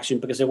distraction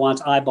because it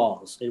wants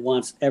eyeballs. It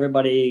wants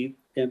everybody,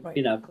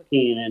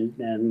 clicking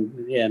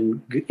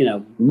and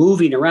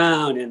moving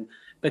around, and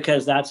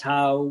because that's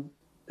how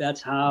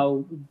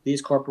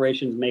these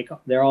corporations make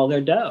all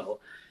their dough.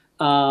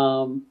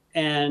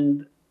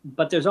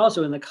 But there's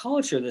also in the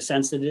culture the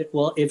sense that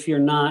if you're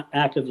not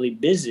actively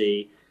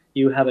busy,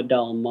 you have a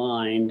dull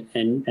mind,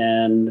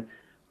 and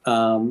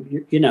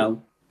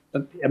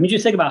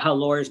just think about how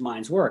lawyers'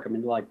 minds work. I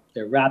mean, like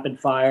they're rapid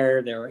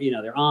fire,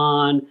 they're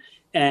on,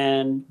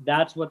 and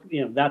that's what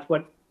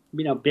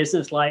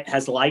business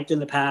has liked in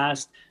the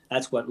past.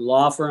 That's what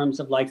law firms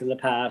have liked in the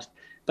past.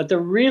 But the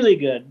really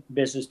good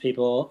business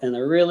people and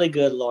the really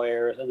good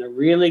lawyers and the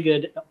really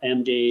good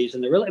MDs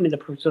and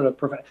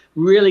the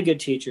really good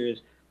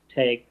teachers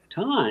take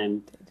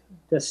time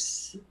to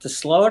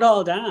slow it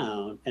all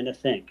down and to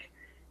think.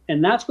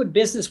 And that's what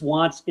business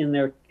wants in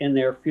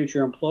their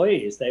future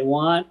employees. They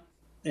want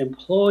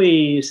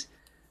employees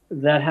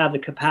that have the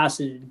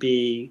capacity to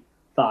be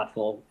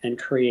thoughtful and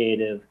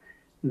creative,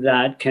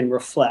 that can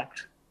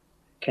reflect,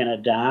 can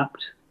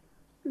adapt,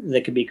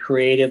 that can be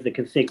creative, that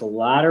can think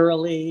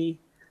laterally,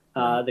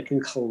 that can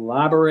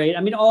collaborate.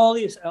 I mean, all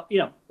these,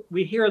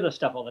 we hear this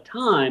stuff all the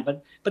time,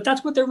 but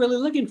that's what they're really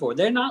looking for.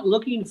 They're not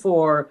looking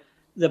for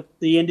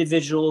the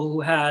individual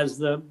who has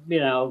the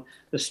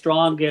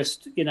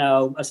strongest,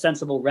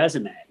 ostensible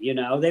resume.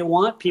 They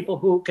want people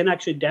who can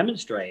actually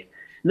demonstrate.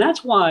 And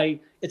that's why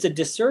it's a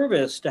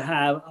disservice to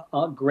have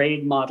a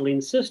grade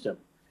modeling system.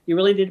 You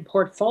really need a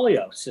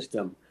portfolio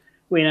system,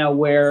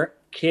 where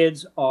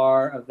kids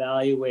are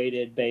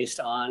evaluated based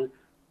on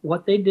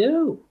what they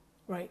do.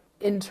 Right.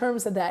 In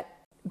terms of that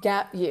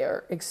gap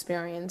year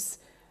experience,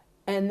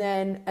 and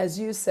then, as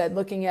you said,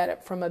 looking at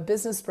it from a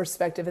business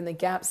perspective and the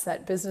gaps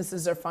that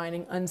businesses are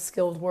finding,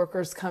 unskilled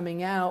workers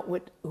coming out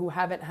who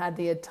haven't had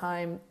the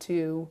time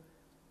to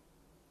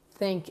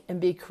think and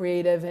be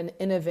creative and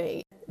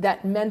innovate.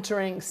 That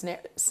mentoring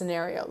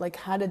scenario, like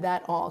how did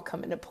that all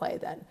come into play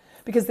then?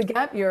 Because the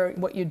gap year,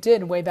 what you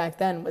did way back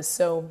then was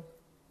so,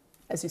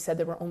 as you said,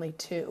 there were only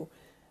 2.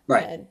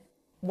 Right. And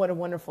what a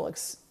wonderful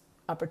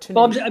opportunity.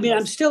 Well,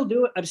 I'm still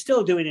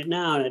doing it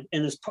now.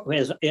 And this,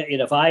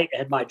 if I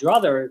had my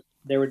druthers,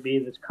 there would be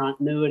this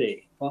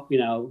continuity. Well,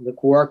 the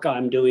work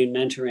I'm doing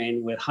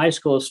mentoring with high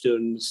school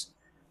students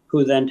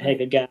who then take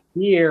a gap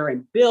year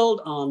and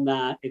build on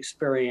that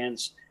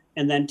experience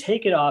and then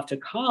take it off to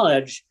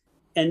college.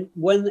 And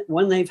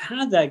when they've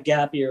had that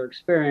gap year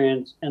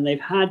experience and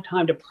they've had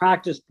time to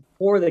practice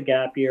before the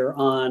gap year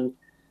on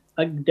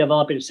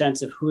developing a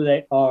sense of who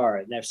they are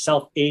and their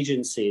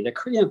self-agency,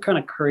 they're kind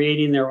of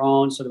creating their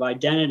own sort of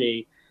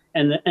identity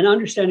and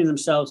understanding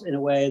themselves in a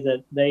way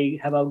that they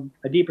have a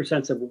deeper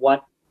sense of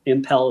what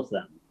impels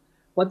them,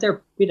 what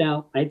they're,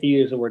 I hate to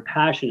use the word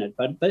passionate,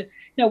 but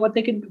what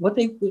they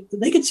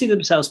could see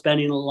themselves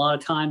spending a lot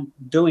of time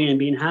doing and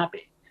being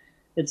happy.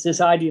 It's this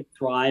idea of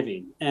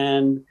thriving.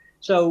 And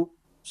so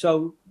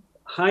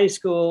high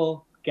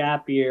school,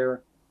 gap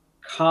year,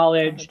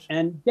 college,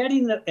 and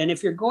and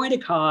if you're going to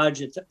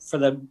college, it's for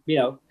to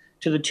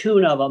the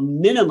tune of a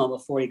minimum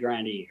of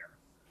 $40,000 a year.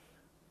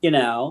 You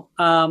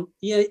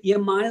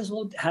might as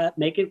well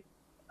make it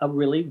a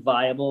really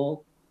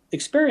viable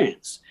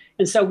experience.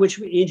 And so, which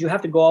means you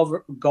have to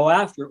go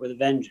after it with a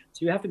vengeance.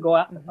 You have to go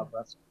out. Oh,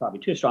 that's probably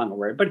too strong a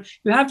word, but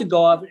you have to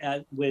go up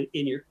with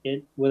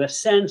a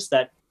sense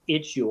that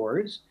it's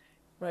yours.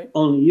 Right.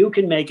 Only you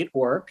can make it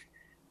work.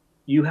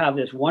 You have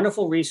this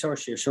wonderful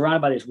resource. You're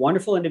surrounded by these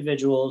wonderful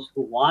individuals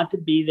who want to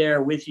be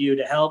there with you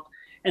to help.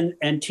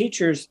 And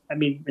teachers,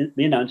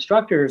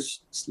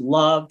 instructors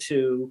love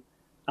to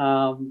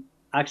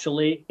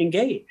actually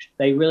engage.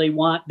 They don't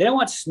want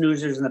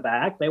snoozers in the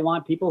back. They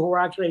want people who are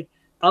actually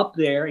up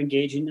there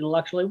engaging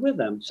intellectually with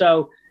them.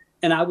 So,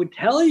 and I would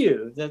tell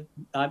you that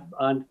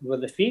with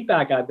the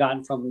feedback I've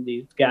gotten from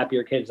these gap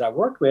year kids I've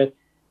worked with,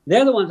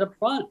 they're the ones up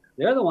front.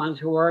 They're the ones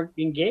who are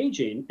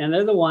engaging, and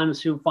they're the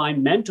ones who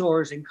find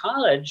mentors in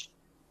college,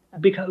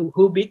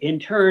 in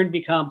turn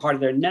become part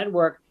of their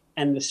network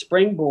and the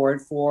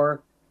springboard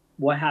for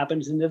what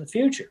happens into the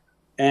future.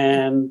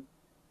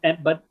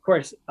 But of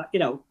course,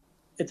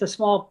 it's a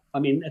small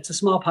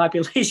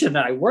population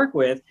that I work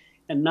with,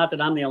 and not that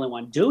I'm the only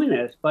one doing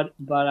this, but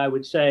I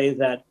would say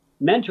that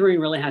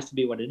mentoring really has to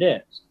be what it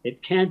is.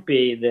 It can't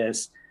be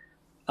this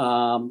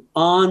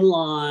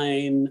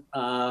online.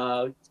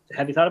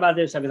 Have you thought about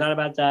this? Have you thought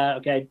about that?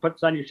 Okay, put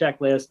this on your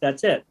checklist.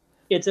 That's it.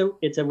 It's a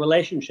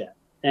relationship,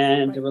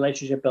 and it's a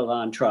relationship built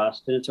on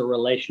trust, and it's a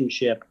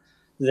relationship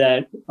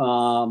that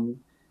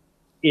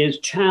is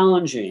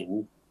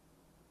challenging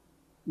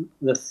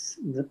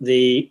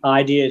the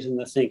ideas and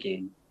the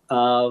thinking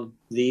of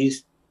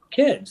these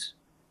kids.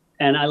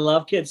 And I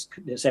love kids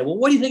to say, well,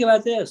 what do you think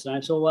about this? And I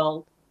say,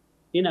 well,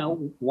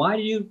 what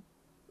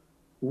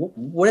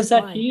is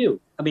that to you?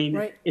 I mean,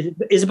 right.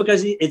 Is it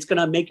because it's going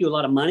to make you a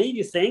lot of money, do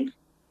you think?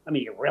 I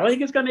mean, you really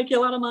think it's going to make you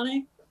a lot of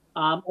money?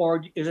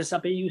 Or is it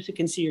something you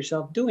can see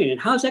yourself doing?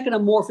 And how's that going to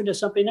morph into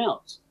something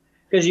else?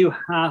 Because you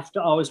have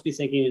to always be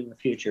thinking in the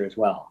future as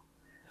well.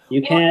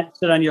 You can't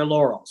sit on your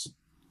laurels.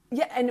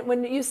 Yeah, and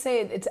when you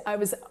say it, I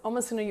was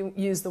almost going to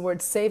use the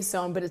word safe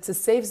zone, but it's a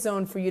safe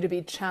zone for you to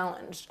be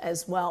challenged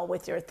as well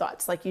with your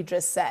thoughts, like you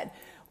just said.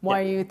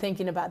 Why are you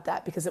thinking about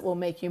that? Because it will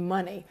make you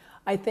money.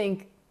 I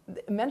think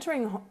the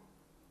mentoring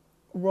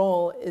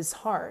role is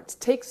hard. It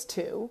takes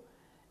two.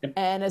 Yep.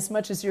 And as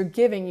much as you're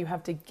giving, you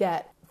have to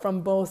get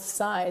from both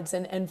sides.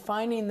 And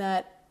finding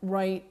that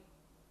right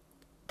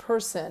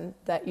person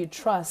that you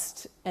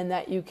trust and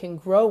that you can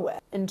grow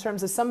with. In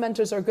terms of some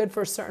mentors are good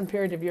for a certain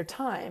period of your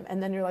time,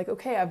 and then you're like,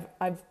 okay,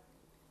 I've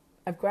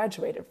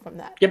graduated from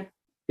that. Yep.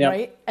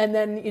 Right. And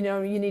then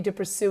you need to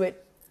pursue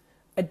it,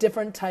 a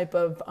different type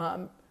of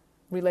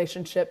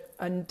relationship,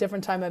 a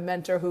different type of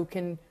mentor who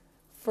can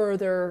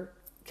further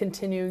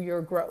continue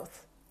your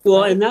growth.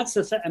 Well, right? and that's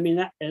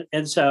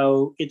and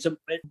so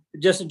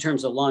just in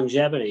terms of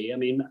longevity. I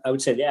mean, I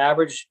would say the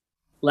average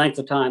length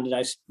of time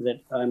that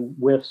I'm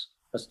with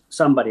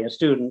somebody, a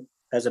student,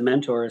 as a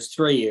mentor is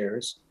 3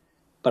 years,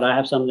 but I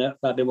have some that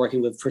I've been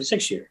working with for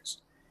 6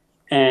 years,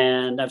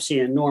 and I've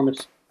seen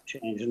enormous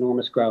change,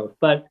 enormous growth.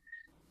 But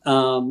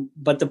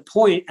the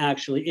point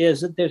actually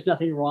is that there's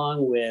nothing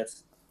wrong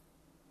with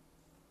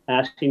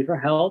asking for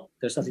help.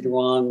 There's nothing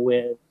wrong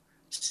with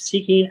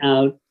seeking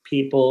out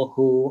people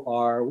who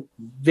are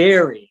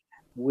very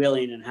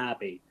willing and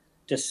happy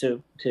just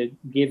to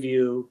give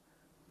you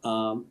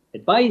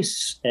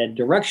advice and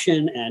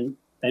direction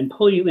and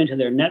pull you into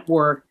their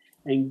network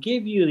and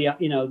give you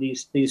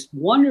these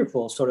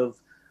wonderful sort of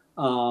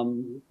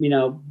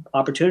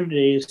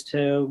opportunities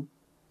to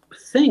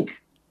think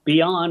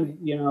beyond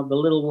the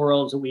little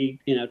worlds that we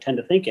tend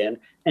to think in,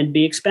 and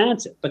be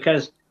expansive,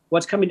 because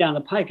what's coming down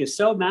the pike is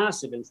so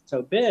massive and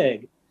so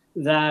big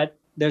that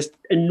there's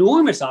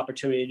enormous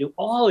opportunity to do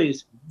all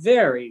these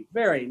very,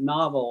 very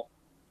novel,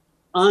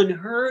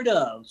 unheard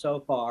of so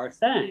far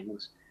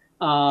things.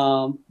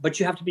 But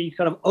you have to be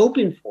kind of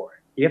open for it.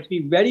 You have to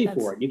be ready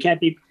for it. You can't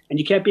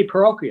be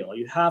parochial.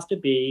 You have to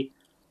be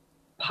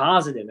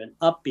positive and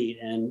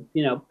upbeat and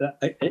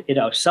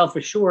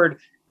self-assured,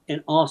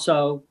 and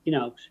also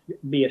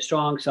be a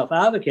strong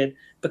self-advocate,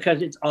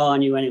 because it's all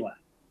on you anyway.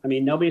 I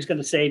mean, nobody's going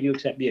to save you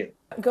except you.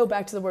 Go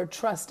back to the word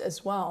trust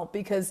as well,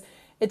 because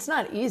it's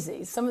not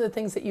easy. Some of the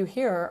things that you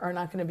hear are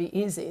not going to be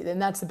easy,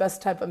 and that's the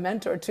best type of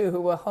mentor too,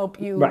 who will help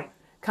you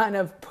kind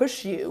of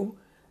push you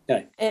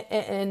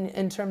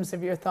in terms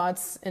of your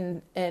thoughts,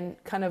 and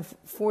kind of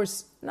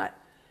force, not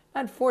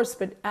force,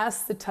 but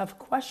ask the tough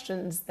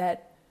questions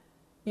that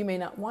you may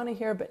not want to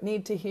hear but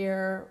need to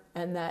hear,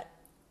 and that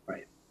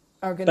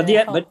are going to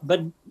help.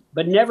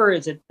 But never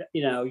is it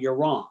you're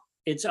wrong.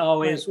 It's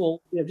always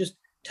just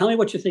tell me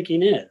what your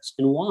thinking is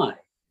and why.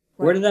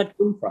 Where did that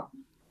come from?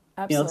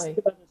 Absolutely. Let's think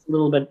about this a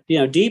little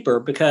bit deeper,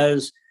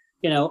 because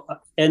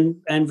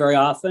and very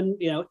often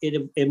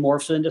it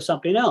morphs into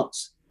something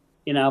else.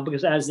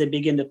 Because as they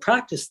begin to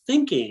practice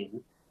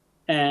thinking,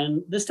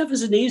 and this stuff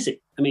isn't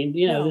easy. I mean,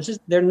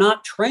 they're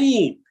not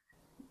trained.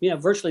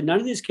 Virtually none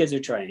of these kids are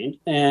trained,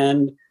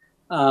 and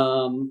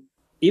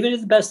even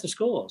at the best of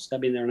schools, I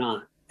mean, they're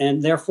not.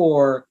 And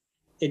therefore,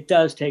 it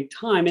does take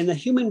time, and the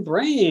human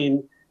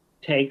brain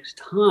takes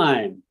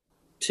time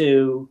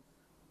to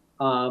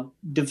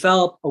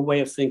develop a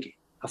way of thinking,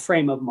 a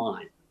frame of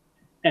mind,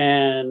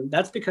 and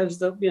that's because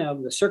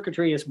the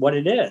circuitry is what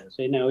it is.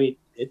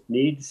 It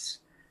needs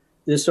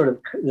this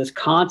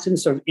constant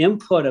sort of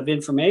input of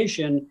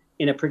information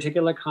in a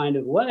particular kind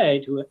of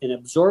way and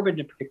absorb it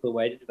in a particular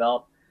way to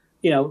develop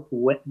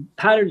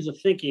patterns of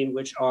thinking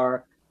which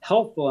are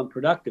helpful and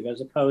productive,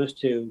 as opposed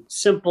to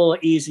simple,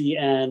 easy,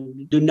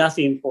 and do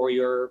nothing for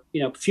your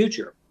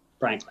future,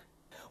 frankly.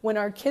 When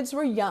our kids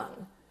were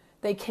young,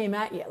 they came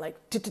at you like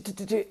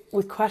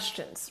with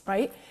questions,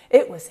 right?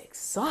 It was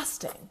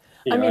exhausting.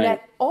 Yeah, I mean,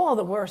 at all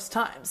the worst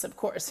times, of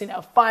course,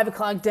 5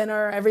 o'clock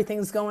dinner,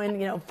 everything's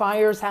going,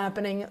 fires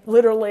happening,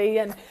 literally.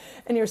 And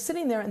you're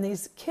sitting there, and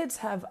these kids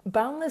have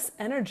boundless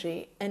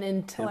energy and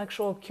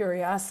intellectual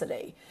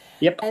curiosity.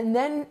 Yep. And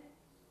then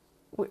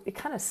it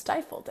kind of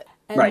stifled it.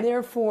 And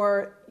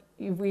therefore,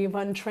 we've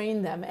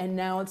untrained them. And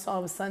now it's all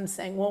of a sudden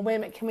saying, well, wait a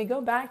minute, can we go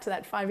back to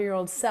that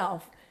 5-year-old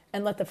self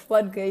and let the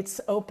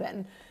floodgates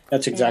open?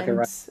 That's exactly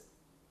right.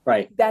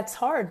 Right. That's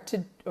hard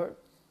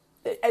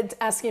it's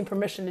asking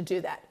permission to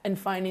do that and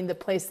finding the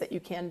place that you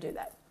can do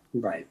that.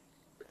 Right.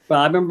 Well,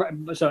 I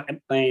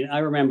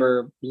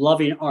remember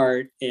loving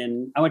art.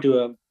 I went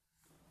to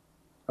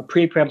a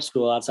pre-prep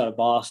school outside of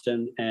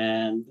Boston,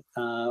 and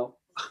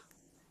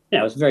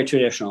it was very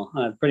traditional.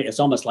 It's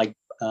almost like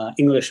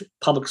English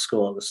public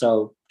school. It was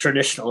so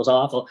traditional, it was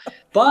awful.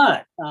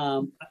 But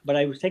I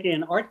was taking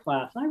an art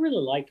class, and I really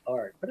liked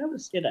art. But I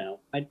was,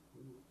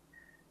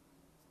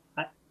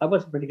 I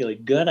wasn't particularly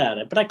good at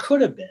it, but I could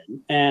have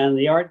been. And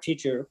the art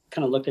teacher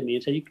kind of looked at me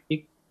and said,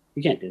 you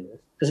can't do this.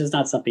 This is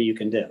not something you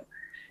can do.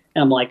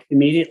 And I'm like,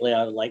 immediately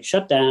I was like,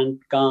 shut down,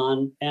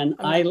 gone. And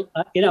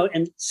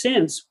and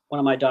since one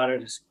of my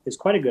daughters is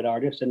quite a good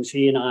artist, and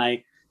she and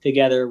I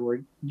together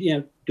were,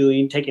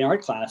 taking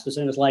art classes,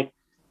 and it was like,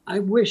 I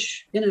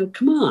wish,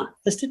 come on,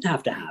 this didn't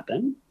have to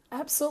happen.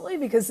 Absolutely,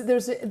 because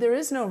there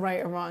is no right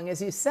or wrong,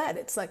 as you said.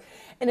 It's like,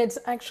 and it's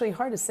actually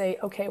hard to say,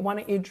 okay, why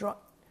don't you draw?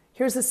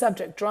 Here's the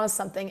subject, draw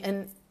something,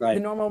 and the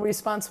normal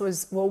response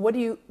was, well,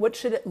 what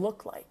should it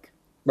look like?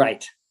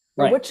 Right.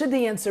 Or what should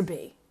the answer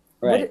be?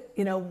 Right.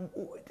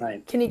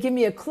 Can you give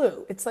me a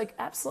clue? It's like,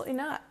 absolutely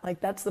not.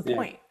 Like, that's the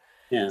point.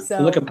 Yeah.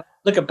 So look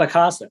at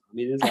Picasso. I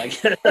mean, it's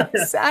like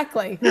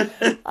exactly.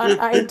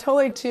 I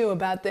totally too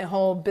about the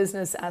whole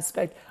business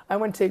aspect. I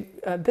went to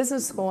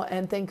business school,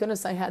 and thank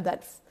goodness I had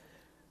that.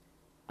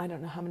 I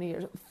don't know how many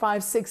years,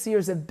 5-6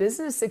 years of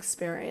business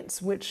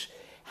experience. Which,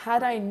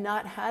 had I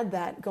not had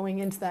that going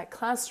into that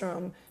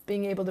classroom,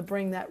 being able to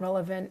bring that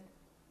relevant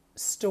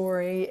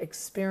story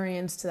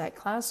experience to that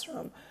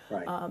classroom,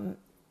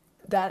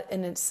 that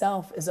in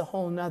itself is a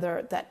whole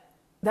nother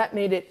that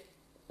made it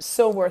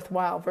so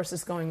worthwhile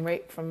versus going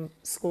right from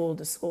school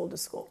to school to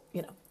school,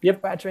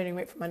 graduating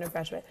right from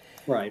undergraduate.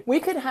 Right. We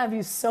could have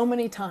you so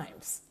many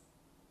times.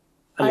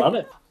 I love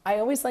it. I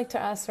always like to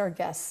ask our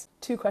guests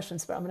 2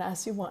 questions, but I'm going to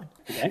ask you one.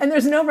 Okay. And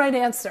there's no right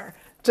answer,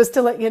 just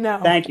to let you know.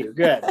 Thank you.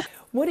 Good.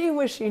 What do you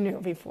wish you knew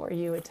before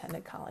you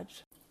attended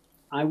college?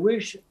 I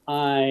wish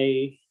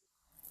I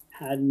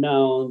had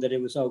known that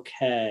it was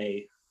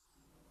okay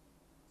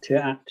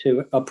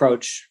to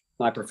approach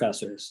my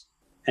professors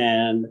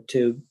and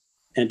to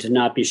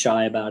not be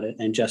shy about it,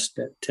 and just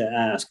to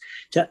ask,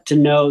 to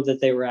know that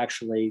they were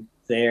actually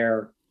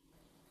there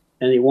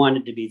and they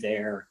wanted to be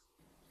there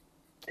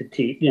to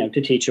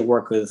teach and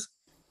work with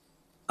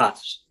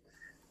us.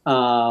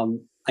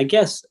 I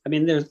guess, I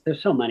mean,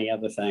 there's so many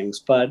other things,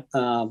 but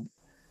going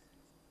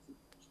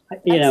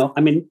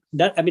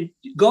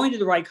to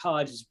the right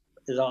college is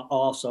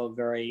also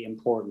very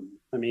important.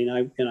 I mean,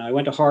 I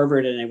went to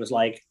Harvard, and it was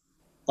like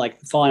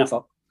falling off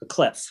a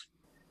cliff,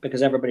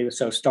 because everybody was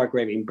so stark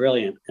raving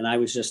brilliant, and I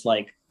was just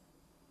like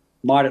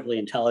moderately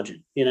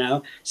intelligent,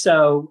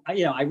 So,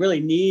 I really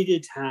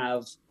needed to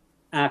have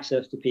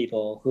access to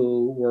people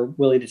who were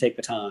willing to take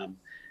the time,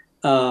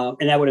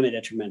 and that would have made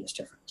a tremendous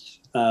difference.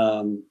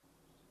 But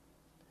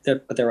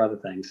there are other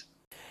things.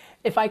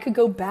 If I could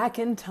go back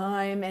in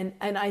time,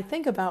 and I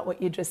think about what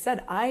you just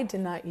said, I did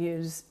not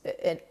use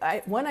it.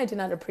 I did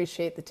not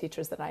appreciate the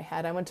teachers that I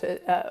had. I went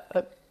to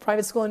a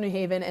private school in New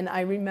Haven, and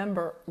I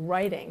remember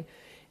writing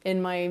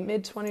in my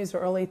mid-20s or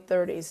early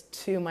 30s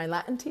to my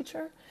Latin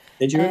teacher.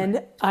 Did you?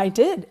 And I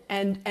did.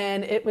 And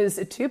it was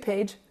a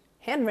 2-page,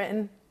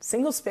 handwritten,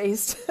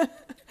 single-spaced.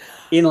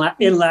 In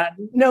Latin?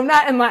 No,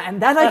 not in Latin.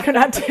 That I could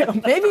not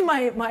do. Maybe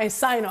my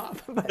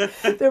sign-off. But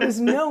there was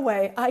no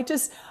way.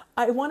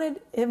 I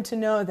wanted him to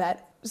know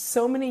that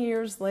so many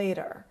years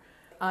later,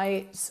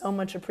 I so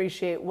much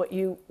appreciate what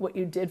you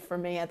did for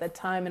me at the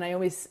time. And I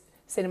always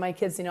say to my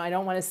kids, I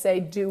don't want to say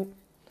do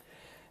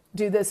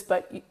this,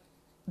 but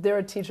there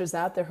are teachers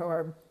out there who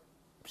are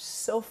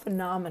so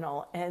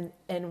phenomenal and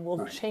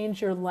will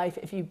change your life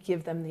if you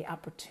give them the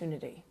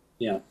opportunity.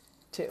 Yeah.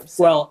 To.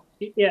 So. Well,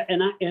 yeah,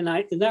 and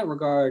I in that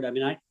regard, I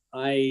mean,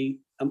 I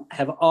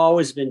have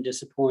always been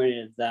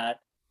disappointed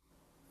that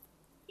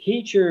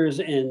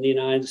teachers in the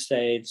United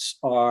States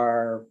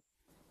are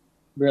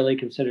really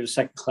considered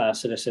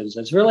second-class citizens.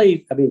 It's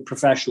really, I mean,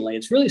 professionally,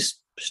 it's really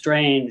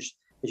strange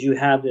that you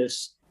have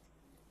this,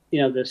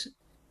 this,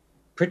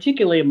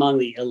 particularly among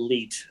the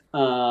elite,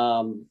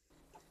 or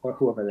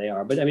whoever they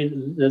are, but I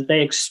mean, that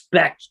they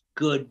expect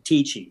good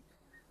teaching.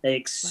 They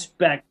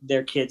expect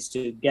their kids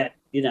to get,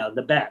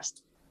 the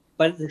best.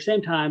 But at the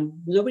same time,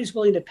 nobody's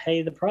willing to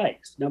pay the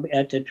price.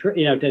 Nobody to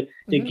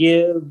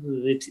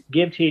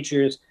give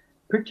teachers,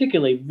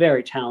 particularly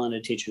very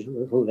talented teachers,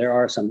 who there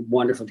are some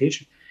wonderful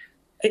teachers,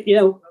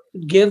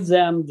 give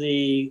them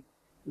the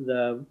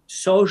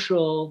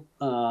social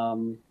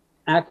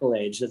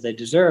accolades that they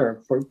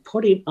deserve for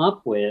putting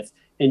up with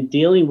and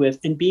dealing with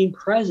and being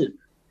present.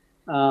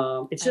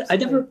 I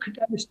never could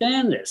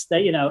understand this.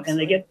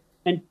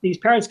 And these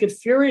parents get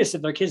furious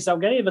if their kids don't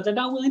get it, but they're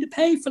not willing to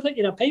pay for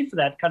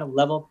that kind of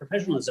level of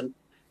professionalism,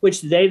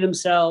 which they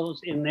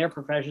themselves in their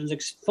professions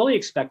fully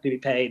expect to be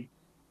paid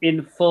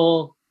in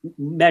full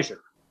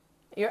measure.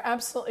 You're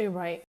absolutely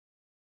right.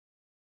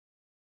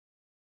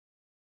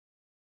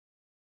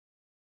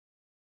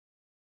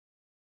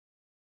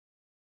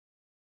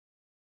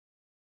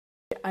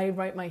 I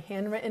write my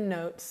handwritten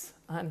notes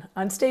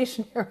on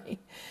stationery.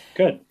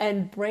 Good.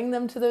 And bring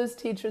them to those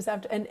teachers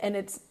after, and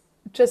it's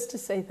just to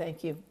say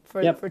thank you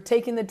for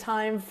taking the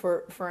time,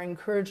 for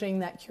encouraging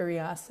that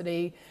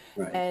curiosity,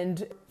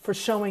 and for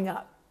showing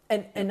up,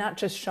 and not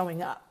just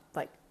showing up,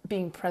 like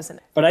being present.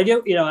 But I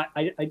do,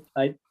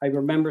 I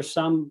remember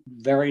some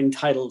very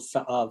entitled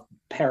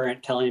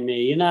parent telling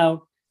me,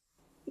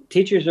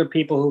 teachers are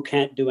people who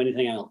can't do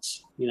anything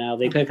else.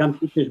 They become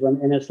teachers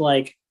and it's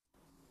like,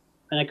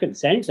 and I couldn't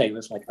say anything. It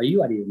was like, are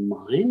you out of your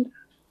mind?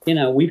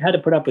 We've had to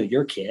put up with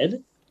your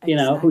kid, who's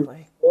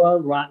a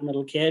spoiled, rotten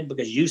little kid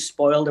because you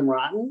spoiled him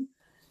rotten,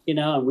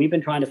 and we've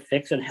been trying to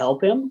fix and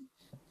help him.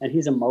 And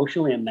he's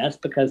emotionally a mess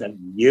because of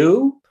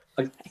you.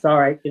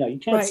 Sorry, you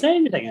can't say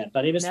anything.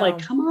 But he was like,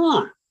 come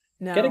on,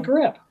 get a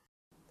grip.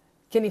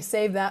 Can you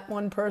save that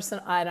one person?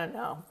 I don't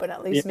know, but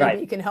at least maybe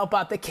you can help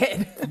out the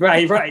kid.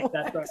 Right.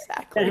 That's right.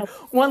 Exactly.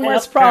 One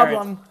less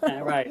problem.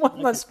 Right.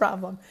 One less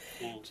problem.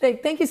 Yeah.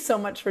 Jake, thank you so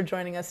much for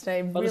joining us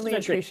today. Really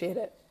appreciate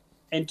it.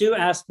 And do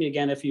ask me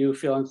again if you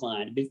feel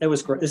inclined. It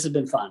was great. This has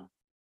been fun.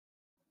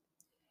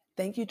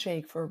 Thank you,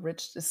 Jake, for a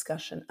rich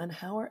discussion on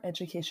how our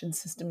education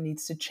system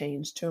needs to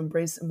change to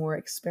embrace a more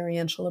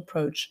experiential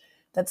approach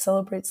that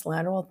celebrates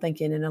lateral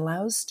thinking and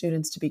allows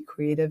students to be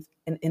creative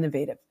and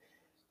innovative.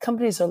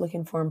 Companies are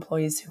looking for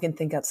employees who can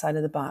think outside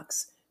of the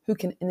box, who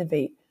can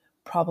innovate,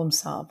 problem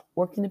solve,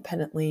 work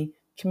independently,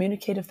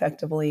 communicate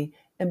effectively,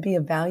 and be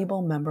a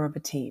valuable member of a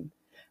team.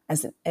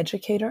 As an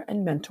educator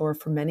and mentor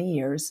for many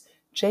years,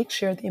 Jake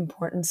shared the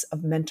importance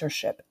of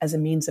mentorship as a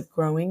means of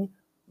growing,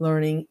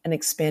 learning, and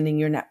expanding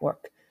your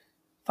network.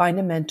 Find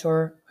a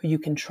mentor who you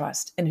can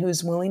trust and who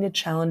is willing to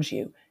challenge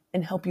you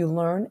and help you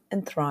learn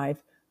and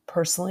thrive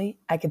personally,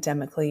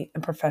 academically,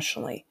 and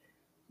professionally.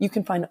 You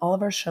can find all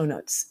of our show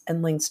notes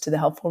and links to the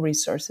helpful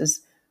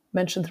resources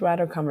mentioned throughout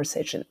our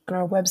conversation on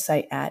our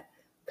website at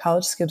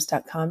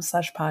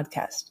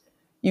collegescoops.com/podcast.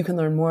 You can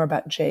learn more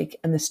about Jake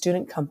and the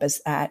Student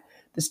Compass at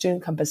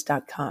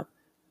thestudentcompass.com.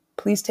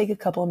 Please take a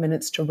couple of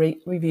minutes to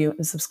rate, review,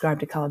 and subscribe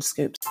to College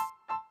Scoops.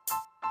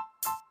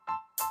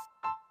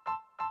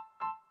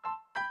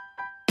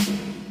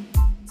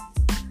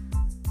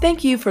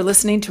 Thank you for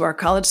listening to our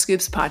College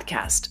Scoops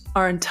podcast.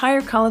 Our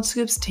entire College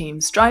Scoops team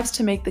strives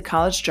to make the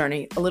college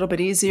journey a little bit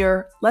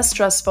easier, less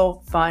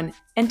stressful, fun,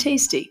 and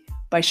tasty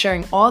by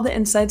sharing all the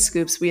inside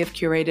scoops we have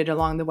curated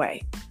along the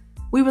way.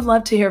 We would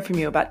love to hear from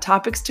you about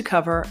topics to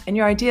cover and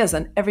your ideas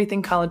on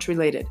everything college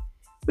related.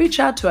 Reach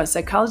out to us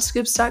at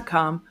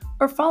collegescoops.com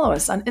or follow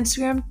us on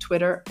Instagram,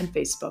 Twitter, and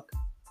Facebook.